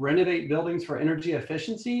to renovate buildings for energy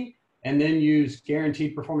efficiency and then use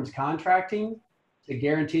guaranteed performance contracting to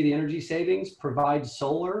guarantee the energy savings, provide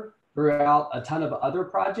solar throughout a ton of other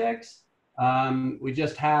projects. We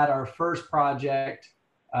just had our first project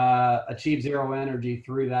achieve zero energy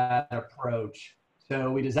through that approach. So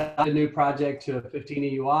we designed a new project to a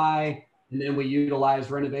 15 EUI, and then we utilized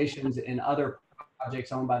renovations in other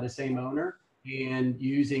projects owned by the same owner, and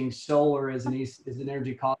using solar as an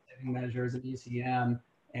energy cost saving measure as an ECM,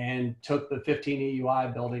 and took the 15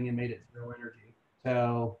 EUI building and made it zero energy.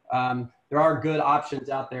 So there are good options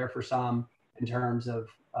out there for some in terms of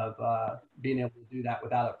being able to do that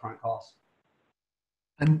without upfront costs.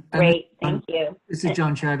 Great, thank you. This is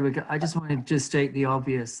John Chadwick. I just wanted to state the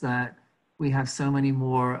obvious that we have so many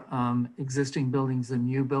more existing buildings than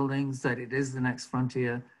new buildings that it is the next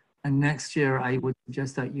frontier. And next year, I would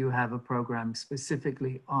suggest that you have a program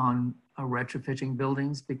specifically on retrofitting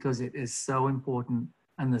buildings because it is so important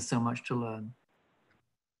and there's so much to learn.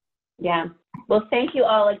 Yeah, Well, thank you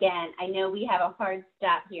all again. I know we have a hard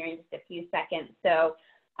stop here in just a few seconds. So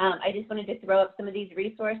I just wanted to throw up some of these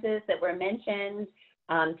resources that were mentioned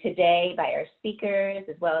today by our speakers,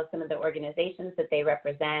 as well as some of the organizations that they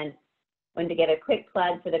represent. Wanted to get a quick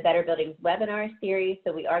plug for the Better Buildings webinar series.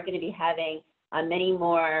 So we are going to be having many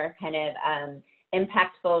more kind of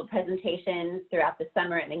impactful presentations throughout the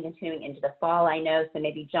summer and then continuing into the fall, I know. So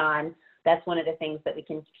maybe, John, that's one of the things that we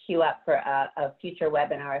can queue up for a future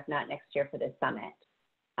webinar, if not next year for this summit.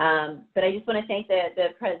 But I just want to thank the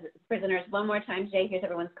presenters one more time today. Here's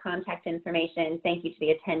everyone's contact information. Thank you to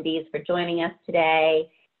the attendees for joining us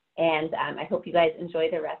today. And I hope you guys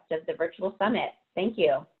enjoy the rest of the virtual summit. Thank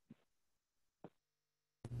you.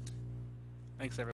 Thanks, everyone.